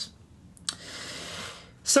 He does.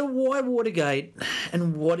 So why Watergate,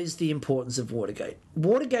 and what is the importance of Watergate?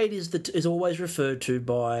 Watergate is always referred to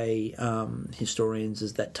by historians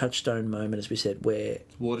as that touchstone moment, as we said, where...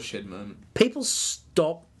 Watershed moment. People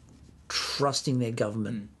stop trusting their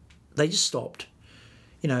government. They just stopped.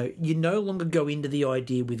 You no longer go into the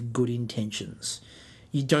idea with good intentions.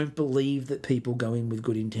 You don't believe that people go in with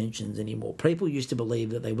good intentions anymore. People used to believe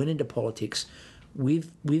that they went into politics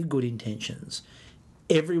with good intentions.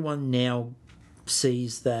 Everyone now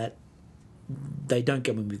sees that they don't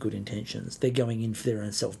go in with good intentions. They're going in for their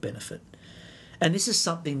own self-benefit. And this is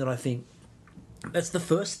something that I think, that's the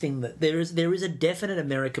first thing, that there is a definite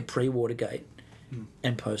America pre-Watergate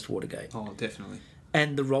and post-Watergate. Oh, definitely.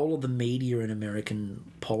 And the role of the media in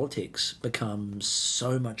American politics becomes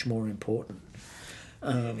so much more important.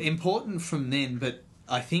 Important from then, but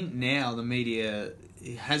I think now the media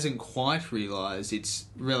hasn't quite realised it's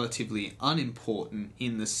relatively unimportant,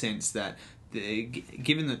 in the sense that,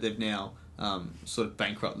 given that they've now sort of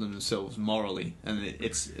bankrupted themselves morally, and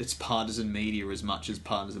it's partisan media as much as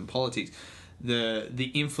partisan politics,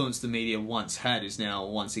 the influence the media once had is now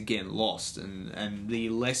once again lost, and the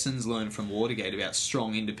lessons learned from Watergate about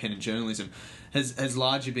strong independent journalism has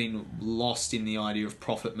largely been lost in the idea of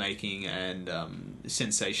profit making and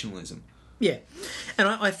sensationalism. Yeah, and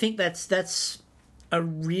I think that's a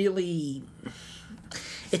really...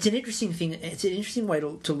 It's an interesting thing. It's an interesting way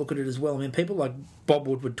to look at it as well. I mean, people like Bob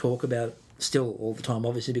Woodward talk about it still all the time,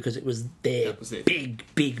 obviously, because it was their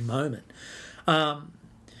big moment.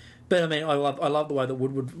 But I mean, I love the way that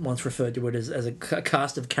Woodward once referred to it as a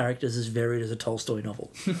cast of characters as varied as a Tolstoy novel.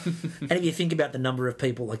 And if you think about the number of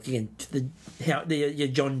people, like, again, your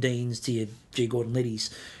John Deans to your G. Gordon Liddy's,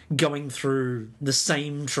 going through the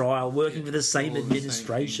same trial, working for the same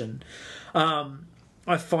administration,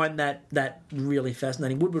 I find that really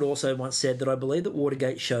fascinating. Woodward also once said that, "I believe that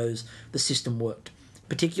Watergate shows the system worked,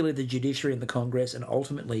 particularly the judiciary and the Congress, and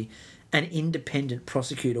ultimately an independent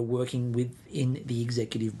prosecutor working within the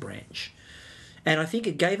executive branch." And I think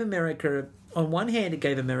it gave America, on one hand, it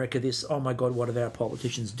gave America this, oh my God, what are our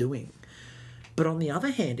politicians doing? But on the other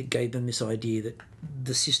hand, it gave them this idea that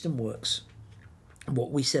the system works.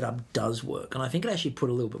 What we set up does work. And I think it actually put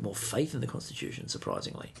a little bit more faith in the Constitution,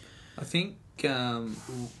 surprisingly. I think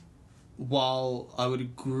while I would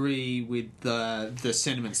agree with the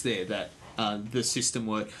sentiments there that the system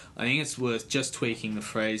worked, I think it's worth just tweaking the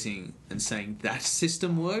phrasing and saying that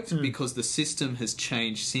system worked, because the system has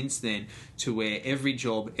changed since then to where every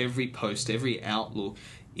job, every post, every outlook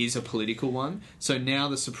is a political one. So now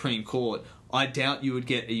the Supreme Court, I doubt you would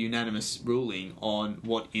get a unanimous ruling on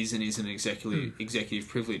what is and isn't executive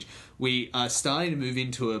privilege. We are starting to move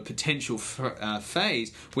into a potential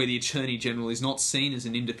phase where the Attorney General is not seen as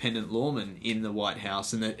an independent lawman in the White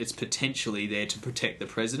House, and that it's potentially there to protect the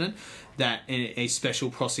president, that a special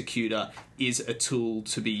prosecutor is a tool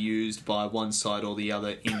to be used by one side or the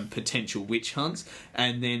other in potential witch hunts,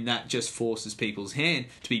 and then that just forces people's hand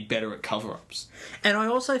to be better at cover-ups. And I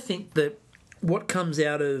also think that what comes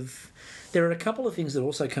out of... There are a couple of things that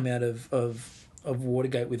also come out of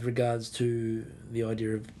Watergate with regards to the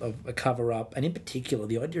idea of a cover-up, and in particular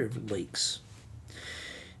the idea of leaks.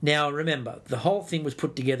 Now, remember, the whole thing was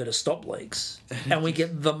put together to stop leaks, and we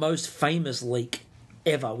get the most famous leak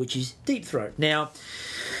ever, which is Deep Throat. Now,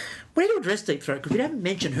 we need to address Deep Throat because we haven't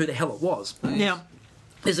mentioned who the hell it was. Nice. Now,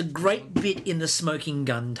 there's a great bit in the Smoking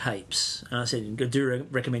Gun tapes. I said, I do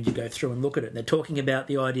recommend you go through and look at it. And they're talking about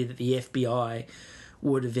the idea that the FBI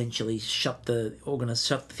would eventually shut the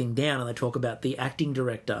thing down, and they talk about the acting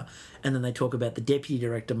director, and then they talk about the deputy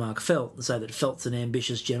director, Mark Felt, and say that Felt's an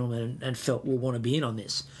ambitious gentleman and Felt will want to be in on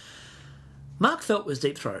this. Mark Felt was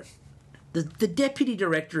Deep Throat. The deputy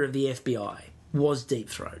director of the FBI was Deep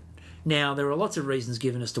Throat. Now, there are lots of reasons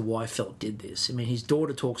given as to why Felt did this. I mean, his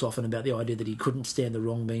daughter talks often about the idea that he couldn't stand the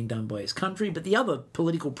wrong being done by his country, but the other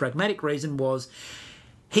political pragmatic reason was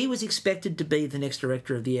he was expected to be the next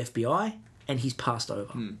director of the FBI, and he's passed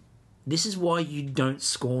over. This is why you don't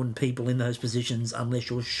scorn people in those positions unless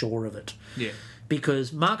you're sure of it. Yeah.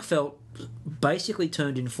 Because Mark Felt basically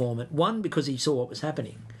turned informant, one, because he saw what was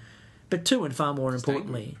happening, but two, and far more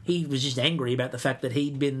importantly, he was just angry about the fact that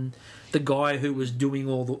he'd been the guy who was doing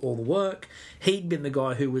all the work. He'd been the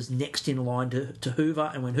guy who was next in line to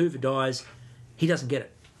Hoover, and when Hoover dies, he doesn't get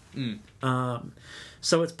it.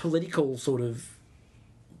 So it's political sort of...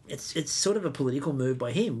 It's sort of a political move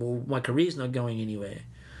by him. Well, my career's not going anywhere.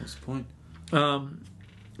 What's the point?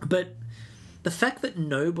 But the fact that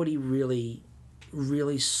nobody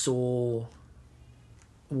really saw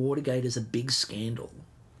Watergate as a big scandal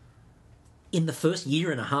in the first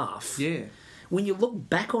year and a half. Yeah. When you look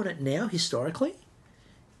back on it now, historically,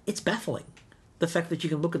 it's baffling. The fact that you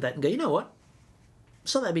can look at that and go, you know what?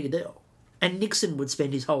 It's not that big a deal. And Nixon would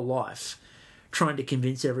spend his whole life trying to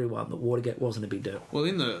convince everyone that Watergate wasn't a big deal. Well,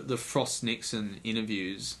 in the Frost-Nixon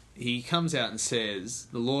interviews, he comes out and says,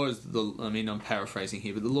 the law is the... I mean, I'm paraphrasing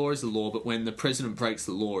here, but the law is the law, but when the president breaks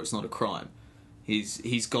the law, it's not a crime.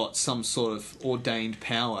 He's got some sort of ordained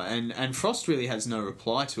power, and Frost really has no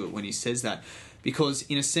reply to it when he says that, because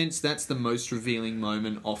in a sense that's the most revealing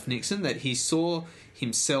moment of Nixon, that he saw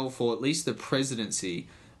himself, or at least the presidency,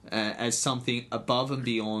 as something above and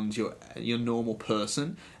beyond your normal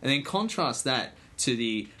person, and then contrast that to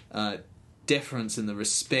the deference and the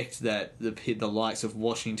respect that the likes of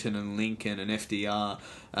Washington and Lincoln and FDR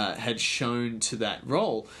had shown to that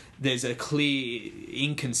role. There's a clear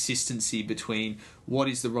inconsistency between what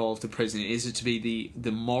is the role of the president. Is it to be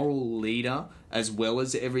the moral leader as well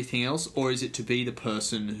as everything else, or is it to be the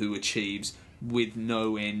person who achieves with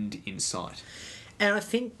no end in sight? And I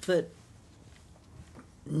think that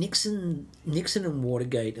Nixon and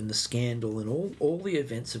Watergate and the scandal and all the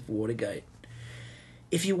events of Watergate,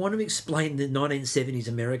 if you want to explain the 1970s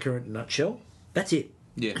America in a nutshell, that's it.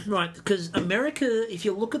 Yeah. Right, because America, if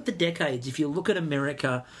you look at the decades, if you look at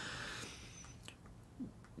America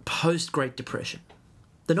post-Great Depression,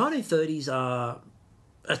 the 1930s are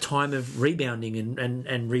a time of rebounding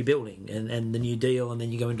and rebuilding and the New Deal, and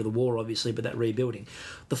then you go into the war, obviously, but that rebuilding.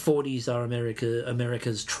 The 40s are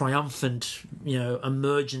America's triumphant,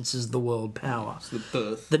 emergence as the world power. It's the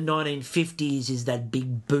birth. The 1950s is that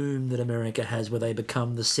big boom that America has where they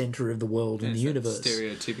become the centre of the world and the universe.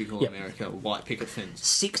 Stereotypical America, white picket fence.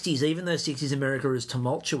 60s, even though 60s America is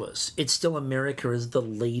tumultuous, it's still America as the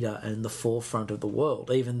leader and the forefront of the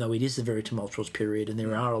world, even though it is a very tumultuous period and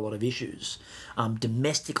there are a lot of issues.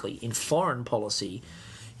 Domestically, in foreign policy,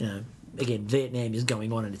 again, Vietnam is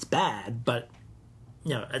going on and it's bad, but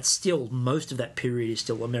it's still, most of that period is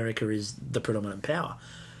still America is the predominant power.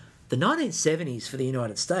 The 1970s for the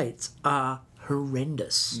United States are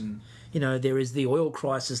horrendous. There is the oil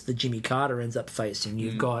crisis that Jimmy Carter ends up facing.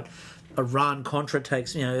 You've got Iran-Contra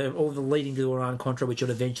takes, all the leading to Iran-Contra, which would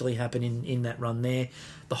eventually happen in that run there.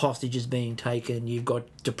 The hostages being taken. You've got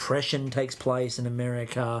depression takes place in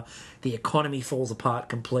America. The economy falls apart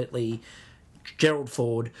completely. Gerald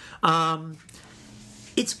Ford.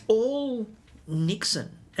 It's all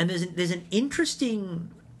Nixon. And there's an interesting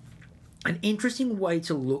way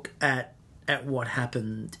to look at what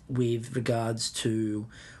happened with regards to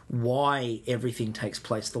why everything takes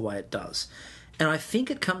place the way it does. And I think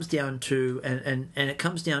it comes down to, and it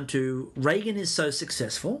comes down to, Reagan is so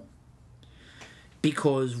successful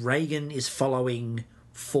because Reagan is following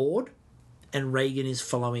Ford, and Reagan is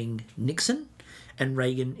following Nixon, and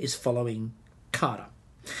Reagan is following Carter.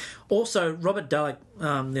 Also, Robert Dallek,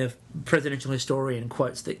 the presidential historian,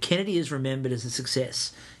 quotes that Kennedy is remembered as a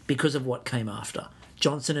success because of what came after.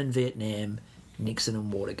 Johnson and Vietnam, Nixon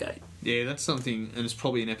and Watergate. Yeah, that's something, and it's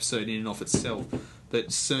probably an episode in and of itself,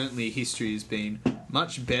 but certainly history has been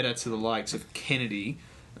much better to the likes of Kennedy,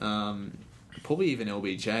 probably even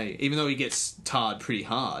LBJ. Even though he gets tarred pretty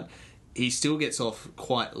hard, he still gets off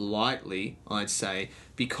quite lightly, I'd say,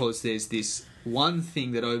 because there's this one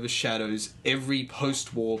thing that overshadows every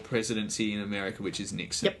post-war presidency in America, which is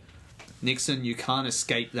Nixon. Yep. Nixon, you can't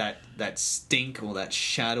escape that stink or that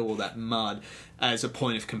shadow or that mud as a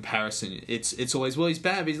point of comparison. It's always, well, he's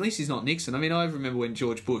bad, but at least he's not Nixon. I mean, I remember when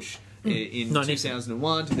George Bush in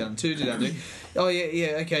 2001, 2002, 2003. Oh,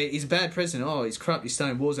 yeah, okay, he's a bad president. Oh, he's corrupt, he's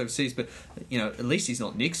starting wars overseas, but, at least he's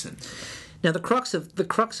not Nixon. Now, the crux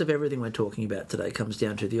of everything we're talking about today comes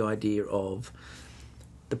down to the idea of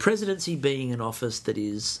the presidency being an office that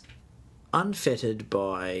is unfettered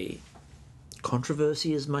by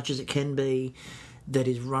controversy as much as it can be, that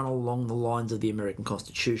is run along the lines of the American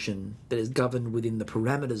Constitution, that is governed within the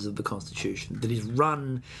parameters of the Constitution, that is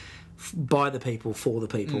run by the people for the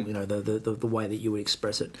people, the way that you would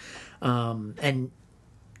express it. And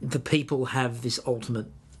the people have this ultimate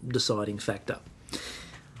deciding factor.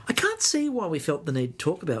 I can't see why we felt the need to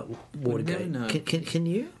talk about Watergate. No. Can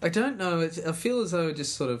you? I don't know. I feel as though it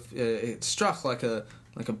just sort of it struck like a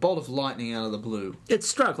bolt of lightning out of the blue. It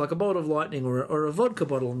struck like a bolt of lightning or a vodka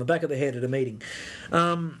bottle on the back of the head at a meeting.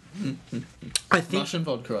 I think Russian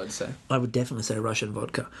vodka, I'd say. I would definitely say Russian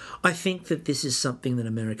vodka. I think that this is something that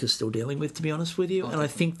America's still dealing with, to be honest with you, and I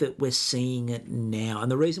think that we're seeing it now.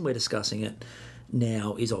 And the reason we're discussing it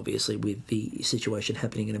now is obviously with the situation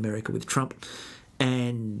happening in America with Trump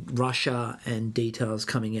and Russia and details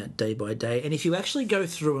coming out day by day. And if you actually go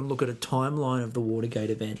through and look at a timeline of the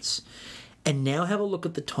Watergate events and now have a look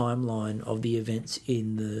at the timeline of the events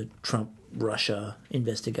in the Trump-Russia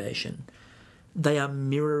investigation, they are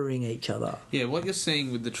mirroring each other. Yeah, what you're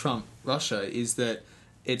seeing with the Trump-Russia is that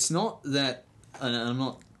it's not that, and I'm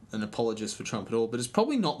not an apologist for Trump at all, but it's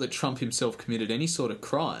probably not that Trump himself committed any sort of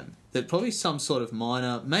crime. That probably some sort of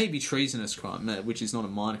minor, maybe treasonous crime, which is not a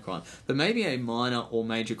minor crime, but maybe a minor or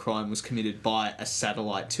major crime was committed by a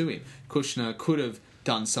satellite to him. Kushner could have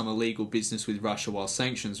done some illegal business with Russia while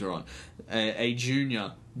sanctions were on. A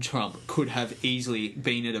junior Trump could have easily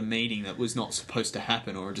been at a meeting that was not supposed to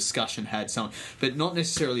happen, or a discussion had something, but not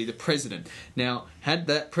necessarily the president. Now, had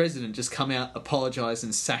that president just come out, apologised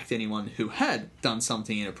and sacked anyone who had done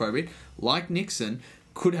something inappropriate, like Nixon,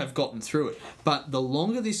 could have gotten through it. But the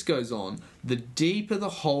longer this goes on, the deeper the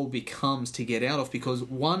hole becomes to get out of, because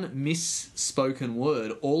one misspoken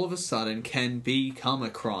word all of a sudden can become a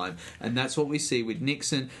crime. And that's what we see with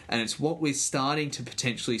Nixon, and it's what we're starting to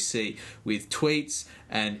potentially see with tweets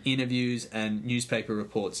and interviews and newspaper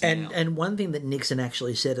reports now. And one thing that Nixon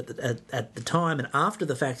actually said at the time and after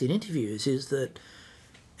the fact in interviews is that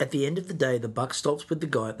at the end of the day, the buck stops with the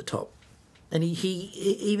guy at the top. And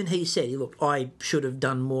he said, look, I should have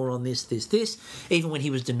done more on this. Even when he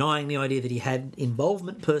was denying the idea that he had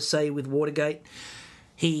involvement per se with Watergate,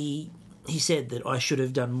 he said that I should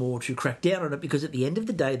have done more to crack down on it, because at the end of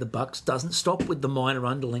the day, the buck doesn't stop with the minor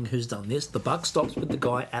underling who's done this. The buck stops with the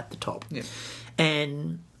guy at the top. Yeah.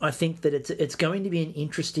 And I think that it's going to be an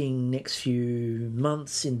interesting next few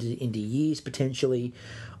months into years potentially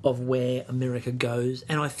of where America goes.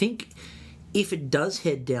 And I think if it does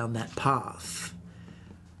head down that path,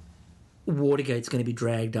 Watergate's going to be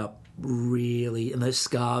dragged up really, and those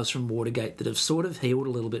scars from Watergate that have sort of healed a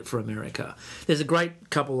little bit for America. There's a great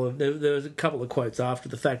couple of quotes after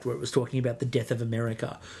the fact where it was talking about the death of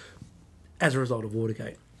America as a result of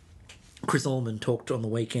Watergate. Chris Ullman talked on the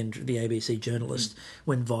weekend, the ABC journalist,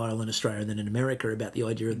 went viral in Australia and then in America, about the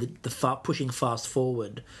idea of the pushing fast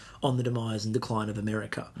forward on the demise and decline of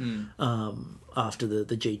America after the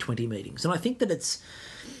G20 meetings. And I think that it's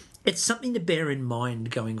something to bear in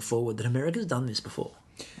mind going forward, that America's done this before.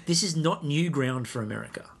 This is not new ground for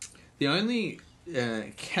America. The only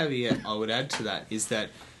caveat I would add to that is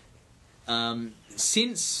that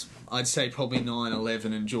since, I'd say, probably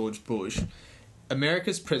 9/11 and George Bush,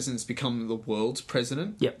 America's president's become the world's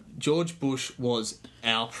president. Yep. George Bush was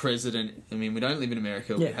our president. I mean, we don't live in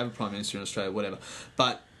America. Yeah. We have a prime minister in Australia, whatever.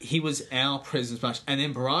 But he was our president much. And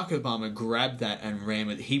then Barack Obama grabbed that and ran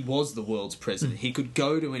with it. He was the world's president. He could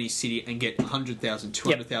go to any city and get 100,000,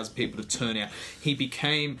 200,000 people to turn out. He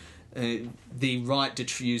became the right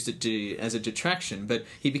to use it as a detraction, but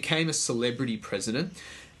he became a celebrity president.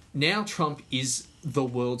 Now Trump is the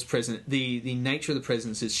world's president. The nature of the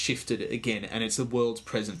presidency has shifted again, and it's the world's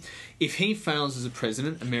president. If he fails as a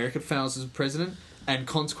president, America fails as a president, and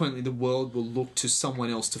consequently the world will look to someone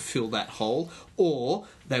else to fill that hole, or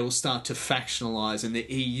they will start to factionalise, and the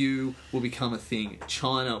EU will become a thing,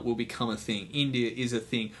 China will become a thing, India is a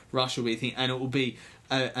thing, Russia will be a thing, and it will be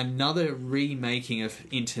another remaking of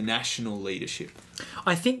international leadership.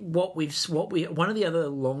 I think one of the other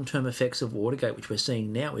long-term effects of Watergate, which we're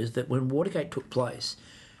seeing now, is that when Watergate took place,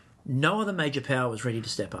 no other major power was ready to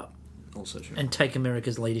step up. Also true. and take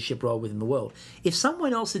America's leadership role within the world. If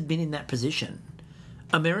someone else had been in that position,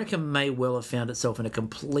 America may well have found itself in a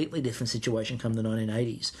completely different situation come the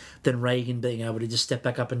 1980s than Reagan being able to just step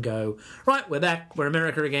back up and go, right, we're back, we're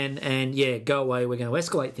America again, and yeah, go away, we're going to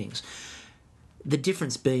escalate things. The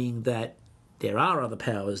difference being that there are other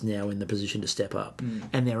powers now in the position to step up,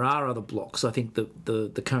 and there are other blocks. I think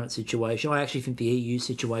the current situation, I actually think the EU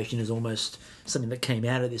situation is almost something that came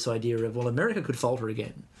out of this idea of, well, America could falter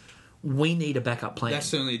again. We need a backup plan. That's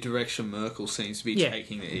certainly the direction Merkel seems to be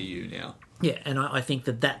taking the EU now. Yeah, and I think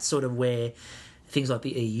that's sort of where things like the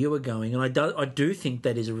EU are going. And I do think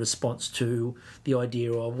that is a response to the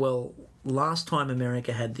idea of, well, last time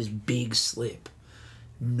America had this big slip,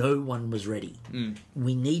 no one was ready.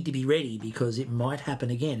 We need to be ready because it might happen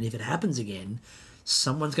again. And if it happens again,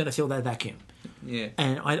 someone's going to fill that vacuum. Yeah.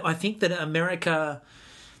 And I think that America...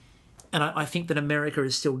 And I think that America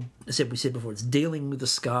is still, as we said before, it's dealing with the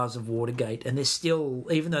scars of Watergate, and they're still,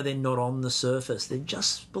 even though they're not on the surface, they're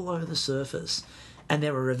just below the surface. And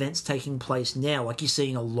there are events taking place now, like you're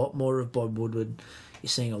seeing a lot more of Bob Woodward, you're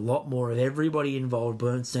seeing a lot more of everybody involved,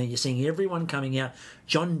 Bernstein, you're seeing everyone coming out.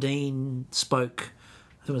 John Dean spoke,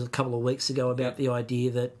 I think it was a couple of weeks ago, about the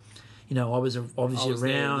idea that, you know, I was obviously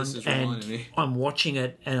around and I'm watching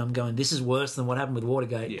it and I'm going, this is worse than what happened with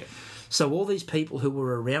Watergate. Yeah. So all these people who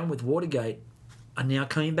were around with Watergate are now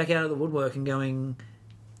coming back out of the woodwork and going,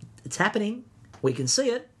 it's happening. We can see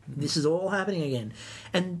it. This is all happening again.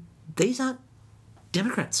 And these aren't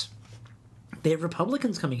Democrats. They're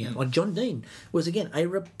Republicans coming out. Like John Dean was, again, a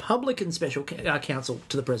Republican special counsel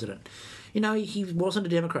to the president. You know, he wasn't a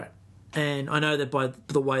Democrat. And I know that by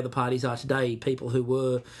the way the parties are today, people who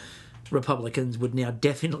were Republicans would now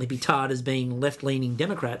definitely be tarred as being left-leaning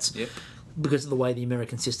Democrats. Yep. Because of the way the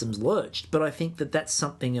American system's lurched. But I think that that's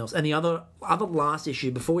something else. And the other last issue,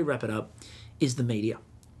 before we wrap it up, is the media.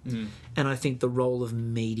 And I think the role of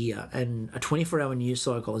media and a 24-hour news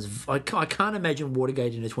cycle is... I can't imagine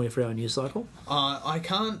Watergate in a 24-hour news cycle. I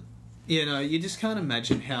can't... You know, you just can't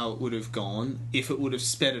imagine how it would have gone if it would have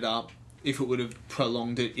sped it up, if it would have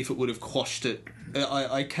prolonged it, if it would have quashed it.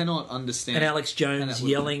 I cannot understand. And Alex Jones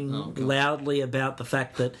yelling loudly about the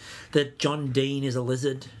fact that John Dean is a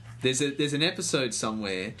lizard... There's an episode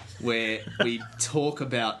somewhere where we talk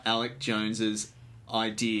about Alec Jones's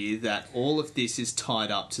idea that all of this is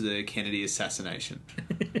tied up to the Kennedy assassination.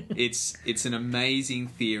 It's an amazing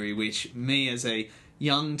theory which me as a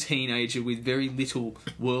young teenager with very little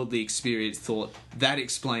worldly experience thought that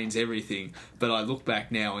explains everything. But I look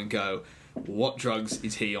back now and go, what drugs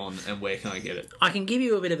is he on and where can I get it? I can give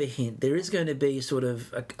you a bit of a hint. There is going to be sort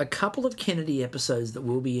of a couple of Kennedy episodes that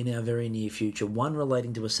will be in our very near future. One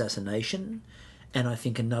relating to assassination, and I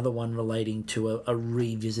think another one relating to a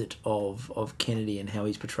revisit of Kennedy and how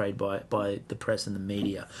he's portrayed by the press and the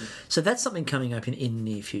media. So that's something coming up in the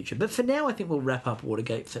near future. But for now, I think we'll wrap up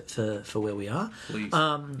Watergate for where we are. Please.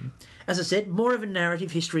 As I said, more of a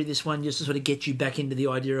narrative history, this one, just to sort of get you back into the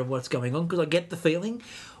idea of what's going on, because I get the feeling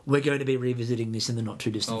we're going to be revisiting this in the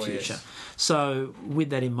not-too-distant future. Yes. So, with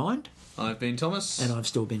that in mind... I've been Thomas. And I've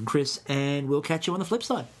still been Chris, and we'll catch you on the flip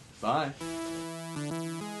side. Bye.